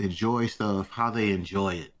people enjoy stuff how they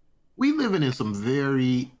enjoy it. We living in some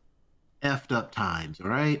very effed up times, all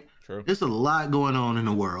right? True. There's a lot going on in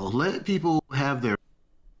the world. Let people have their, as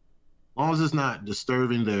long as it's not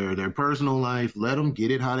disturbing their personal life, let them get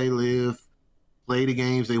it how they live, play the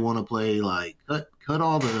games they want to play. Like cut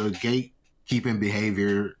all the gatekeeping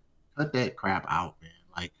behavior, cut that crap out, man.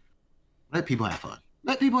 Like let people have fun.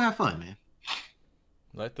 Let people have fun, man.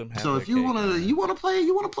 Let them have So their if you cake, wanna man. you wanna play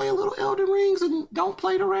a little Elden Rings and don't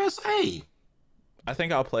play the rest, hey. I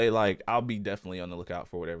think I'll play. Like I'll be definitely on the lookout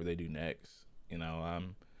for whatever they do next.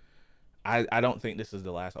 I don't think this is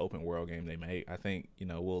the last open world game they make. I think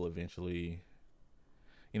we'll eventually.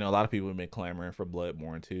 A lot of people have been clamoring for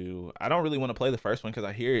Bloodborne 2. I don't really want to play the first one because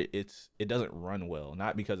I hear it doesn't run well.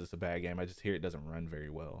 Not because it's a bad game. I just hear it doesn't run very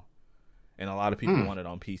well. And a lot of people Hmm. want it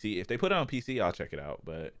on PC. If they put it on PC, I'll check it out.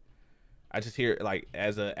 But I just hear like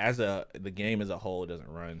as a the game as a whole, it doesn't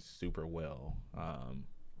run super well.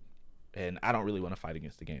 And I don't really want to fight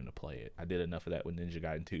against the game to play it. I did enough of that with Ninja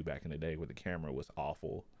Gaiden 2 back in the day, where the camera was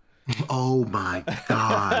awful. Oh my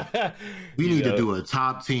god. We you need to know, do a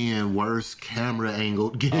top 10 worst camera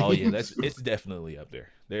angled Oh yeah, games. it's definitely up there.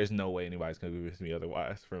 There's no way anybody's gonna convince me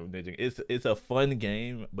otherwise from Ninja. It's a fun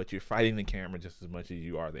game, but you're fighting the camera just as much as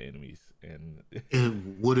you are the enemies, and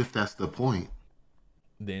And what if that's the point?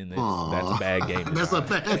 then that's Oh, bad game that's a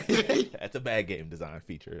design. bad thing. That's a bad game design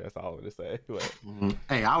feature. That's all I'm gonna say.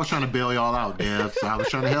 Hey, I was trying to bail y'all out, Dev. So I was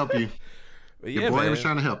trying to help you. But Your yeah, boy was man.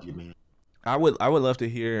 trying to help you, man. I would love to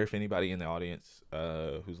hear if anybody in the audience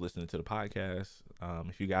who's listening to the podcast,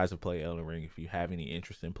 if you guys have played Elden Ring, if you have any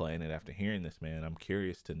interest in playing it after hearing this, man, I'm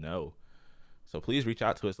curious to know. So please reach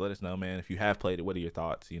out to us. Let us know, man. If you have played it, what are your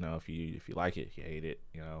thoughts? If you like it, if you hate it.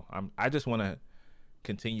 I just want to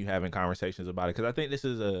continue having conversations about it because I think this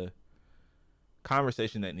is a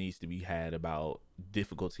conversation that needs to be had about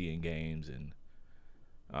difficulty in games. And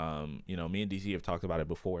me and DC have talked about it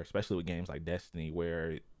before, especially with games like Destiny,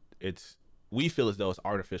 where it's we feel as though it's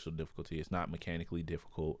artificial difficulty. It's not mechanically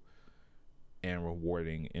difficult and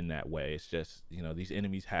rewarding in that way. It's just these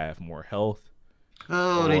enemies have more health,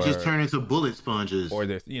 Oh, they just or turn into bullet sponges.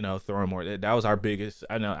 they're throwing more. That was our biggest.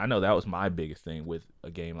 I know that was my biggest thing with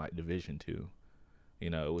a game like Division 2.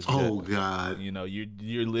 It was just Oh God.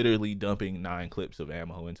 you're literally dumping 9 clips of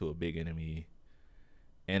ammo into a big enemy,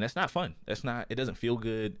 and that's not fun. It doesn't feel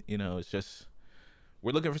good. It's just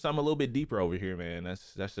we're looking for something a little bit deeper over here, man.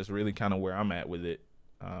 That's just really kind of where I'm at with it.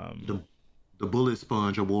 Um, The the bullet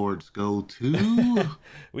sponge awards go to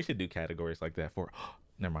we should do categories like that for.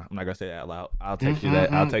 Never mind. I'm not gonna say that out loud. I'll text you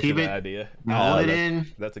that. I'll text you Keep that it. idea. Hold it in.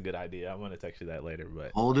 That's a good idea. I'm gonna text you that later,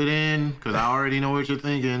 but Hold it in, because I already know what you're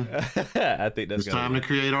thinking. I think that's It's gonna time be. to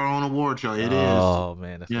create our own award show. It is. Oh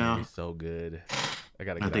man, that's gonna be Yeah. so good. I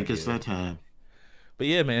got a I good think it's idea. that time. But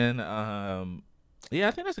yeah, man. Yeah,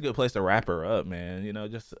 I think that's a good place to wrap her up, man.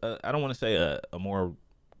 Just I don't want to say a more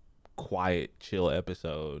quiet, chill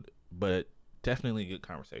episode, but definitely a good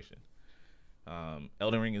conversation.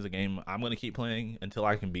 Elden Ring is a game I'm gonna keep playing until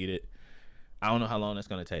I can beat it. I don't know how long it's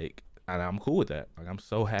gonna take, and I'm cool with that. Like I'm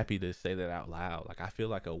so happy to say that out loud. Like I feel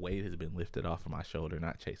like a weight has been lifted off of my shoulder,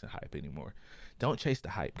 not chasing hype anymore. Don't chase the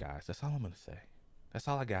hype, guys. That's all I'm gonna say. That's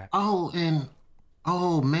all I got. Oh, and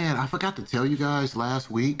oh man, I forgot to tell you guys last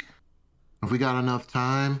week. If we got enough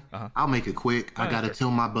time, Uh huh. I'll make it quick. Oh I yeah, gotta sure.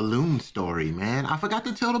 tell my balloon story, man. I forgot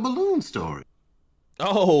to tell the balloon story.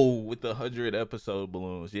 Oh, with the 100 episode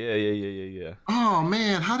balloons. Yeah. Oh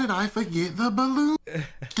man, how did I forget the balloon Go ahead.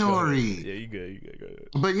 story? Yeah, you good. You good. Go ahead.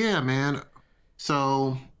 But yeah, man.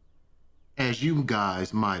 So, as you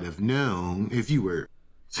guys might have known, if you were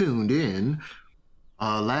tuned in,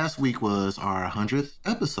 last week was our 100th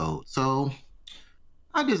episode. So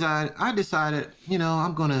I decided,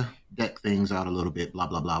 I'm gonna deck things out a little bit, blah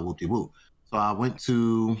blah blah, whoop de whoop. So I went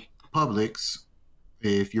to Publix.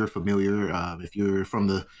 If you're familiar, if you're from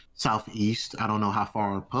the southeast, I don't know how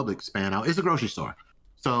far Publix span out. It's a grocery store.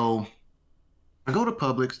 So I go to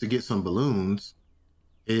Publix to get some balloons.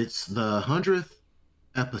 It's the 100th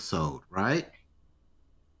episode, right?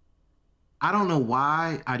 I don't know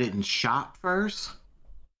why I didn't shop first,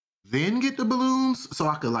 then get the balloons so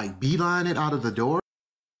I could like beeline it out of the door.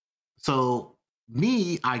 So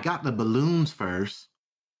I got the balloons first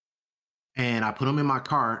and I put them in my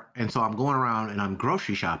cart. And so I'm going around and I'm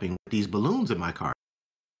grocery shopping with these balloons in my cart.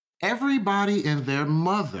 Everybody and their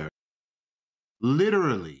mother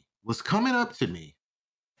literally was coming up to me.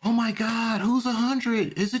 Oh my God, who's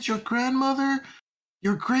 100? Is it your grandmother?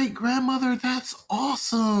 Your great grandmother? That's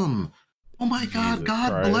awesome. Oh my God, Jesus God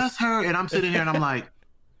Christ. bless her. And I'm sitting here and I'm like,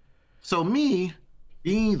 so me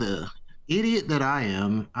being the idiot that I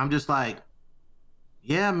am, I'm just like,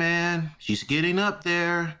 yeah, man, she's getting up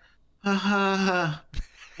there. Ha ha ha.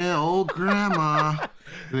 Yeah, old grandma.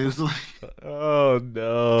 And it was like, Oh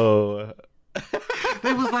no.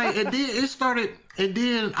 it was like, and then it started, and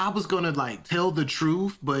then I was gonna like tell the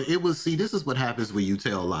truth, but it was, see, this is what happens when you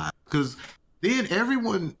tell lies. Because then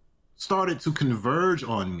everyone started to converge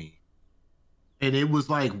on me. And it was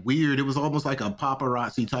like weird. It was almost like a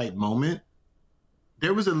paparazzi type moment.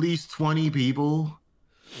 There was at least 20 people.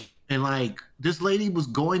 And like this lady was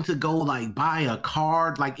going to go like buy a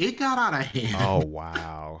card. Like it got out of hand. Oh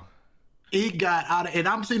wow. It got out of, and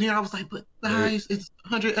I'm sitting here, I was like, but guys, it's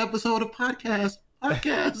 100 episode of podcast.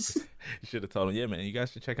 You should have told him, yeah, man, you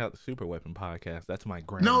guys should check out the Super Weapon podcast. That's my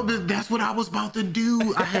grandma. No, but that's what I was about to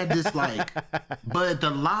do. I had this like, but the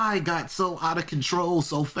lie got so out of control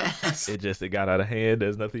so fast. It got out of hand.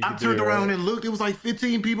 There's nothing you I can turned do, around right? and looked. It was like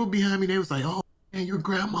 15 people behind me. They was like, oh man, your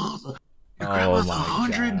grandma's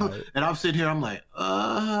 100. God. And I'm sitting here, I'm like,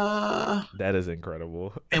 That is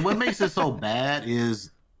incredible. And what makes it so bad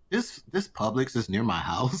is this Publix is near my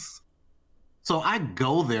house. So I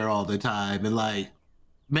go there all the time, and like,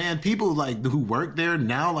 man, people like who work there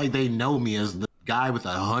now, like they know me as the guy with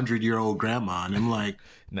 100-year-old grandma, and I'm like,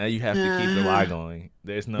 Now you have to keep the lie going.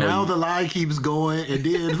 There's no. now the lie keeps going, and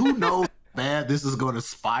then who knows how bad this is going to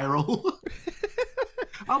spiral.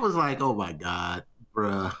 I was like, oh my God,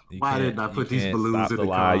 bruh, why didn't I put these balloons in the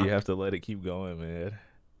car? You have to let it keep going, man.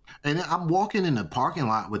 And then I'm walking in the parking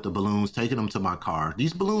lot with the balloons, taking them to my car.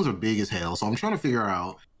 These balloons are big as hell, so I'm trying to figure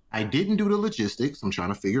out. I didn't do the logistics. I'm trying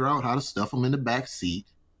to figure out how to stuff them in the back seat.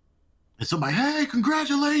 And somebody, hey,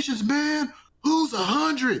 congratulations, man. Who's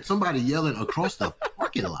 100? Somebody yelling across the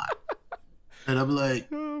parking lot. And I'm like,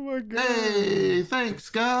 Oh my God. hey, thanks,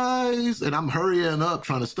 guys. And I'm hurrying up,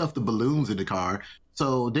 trying to stuff the balloons in the car.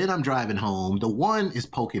 So then I'm driving home. The one is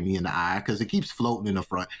poking me in the eye because it keeps floating in the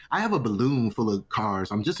front. I have a balloon full of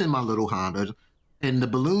cars. I'm just in my little Honda. And the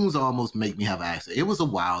balloons almost make me have an accident. It was a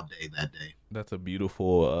wild day that day. That's a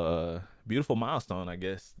beautiful milestone, I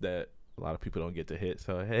guess, that a lot of people don't get to hit.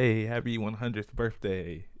 So, hey, happy 100th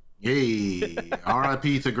birthday. Yay.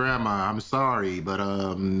 R.I.P. to grandma. I'm sorry, but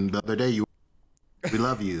the other day we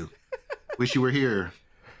love you. Wish you were here.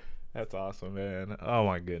 That's awesome, man. Oh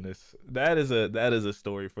my goodness. That is a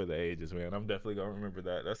story for the ages, man. I'm definitely gonna remember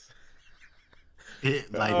that. That's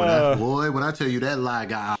when I tell you that lie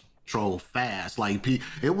got out of control fast. Like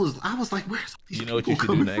I was like, where's these You know what you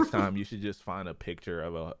people should do coming next from? time? You should just find a picture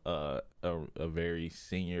of a very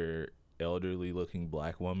senior, elderly looking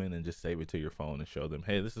black woman and just save it to your phone and show them,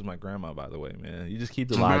 hey, this is my grandma, by the way, man. You just keep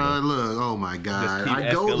the lie Bruh, going. look, oh my God. keep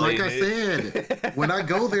I go, like I escalating said, when I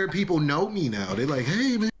go there, people know me now. They're like,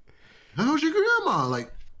 hey man, how's your grandma?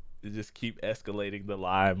 Like, You just keep escalating the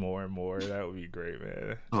lie more and more. That would be great,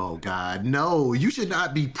 man. oh God, no, you should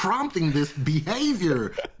not be prompting this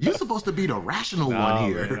behavior. You're supposed to be the rational one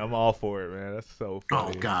here. Man, I'm all for it, man. That's so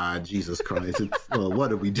funny. Oh God, Jesus Christ.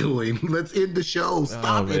 What are we doing? Let's end the show.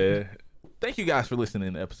 Stop it. Man. Thank you guys for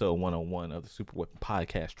listening to episode 101 of the Super Weapon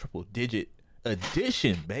Podcast Triple Digit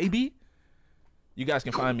Edition, baby. You guys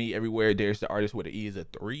can find me everywhere. There's the artist with an E is a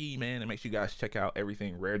 3, man. And make sure you guys check out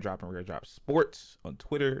everything Rare Drop and Rare Drop Sports on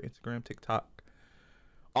Twitter, Instagram, TikTok.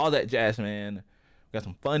 All that jazz, man. We got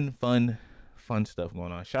some fun stuff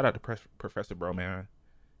going on. Shout out to Professor Bro, man,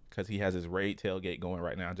 because he has his raid tailgate going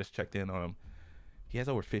right now. I just checked in on him. He has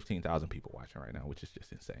over 15,000 people watching right now, which is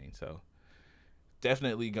just insane. So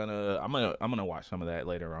definitely I'm gonna watch some of that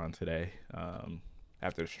later on today,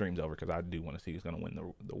 after the stream's over, because I do want to see who's gonna win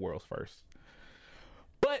the world's first.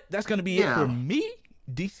 But that's gonna be it for Yeah. me.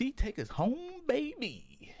 DC, take us home,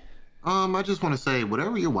 baby. I just want to say,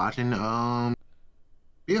 whatever you're watching,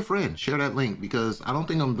 be a friend, share that link, because I don't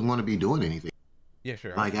think I'm going to be doing anything. Yeah,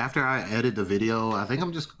 sure. Like after I edit the video, I think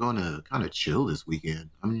I'm just going to kind of chill this weekend.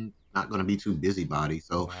 I'm not going to be too busybody.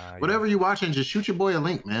 So whatever you're watching, just shoot your boy a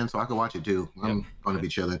link, man, so I can watch it too. I'm going to be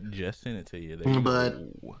chilling. Just send it to you. There you go.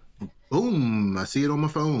 Boom, I see it on my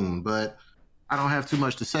phone. But I don't have too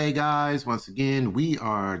much to say, guys. Once again,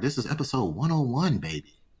 this is episode 101,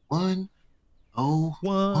 baby. 101.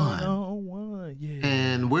 Yeah.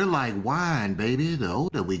 And we're like wine, baby. The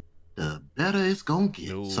older we, the better it's gonna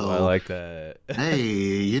get. Ooh, so I like that.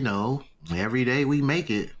 Hey, every day we make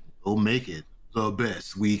it, we'll make it the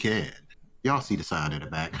best we can. Y'all see the sign in the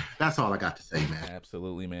back. That's all I got to say, man.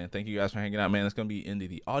 Absolutely, man. Thank you guys for hanging out, man. It's gonna be into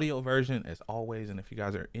the audio version as always. And if you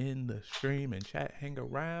guys are in the stream and chat, hang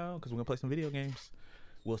around, because we're gonna play some video games.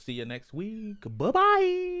 We'll see you next week.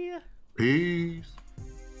 Bye-bye. Peace.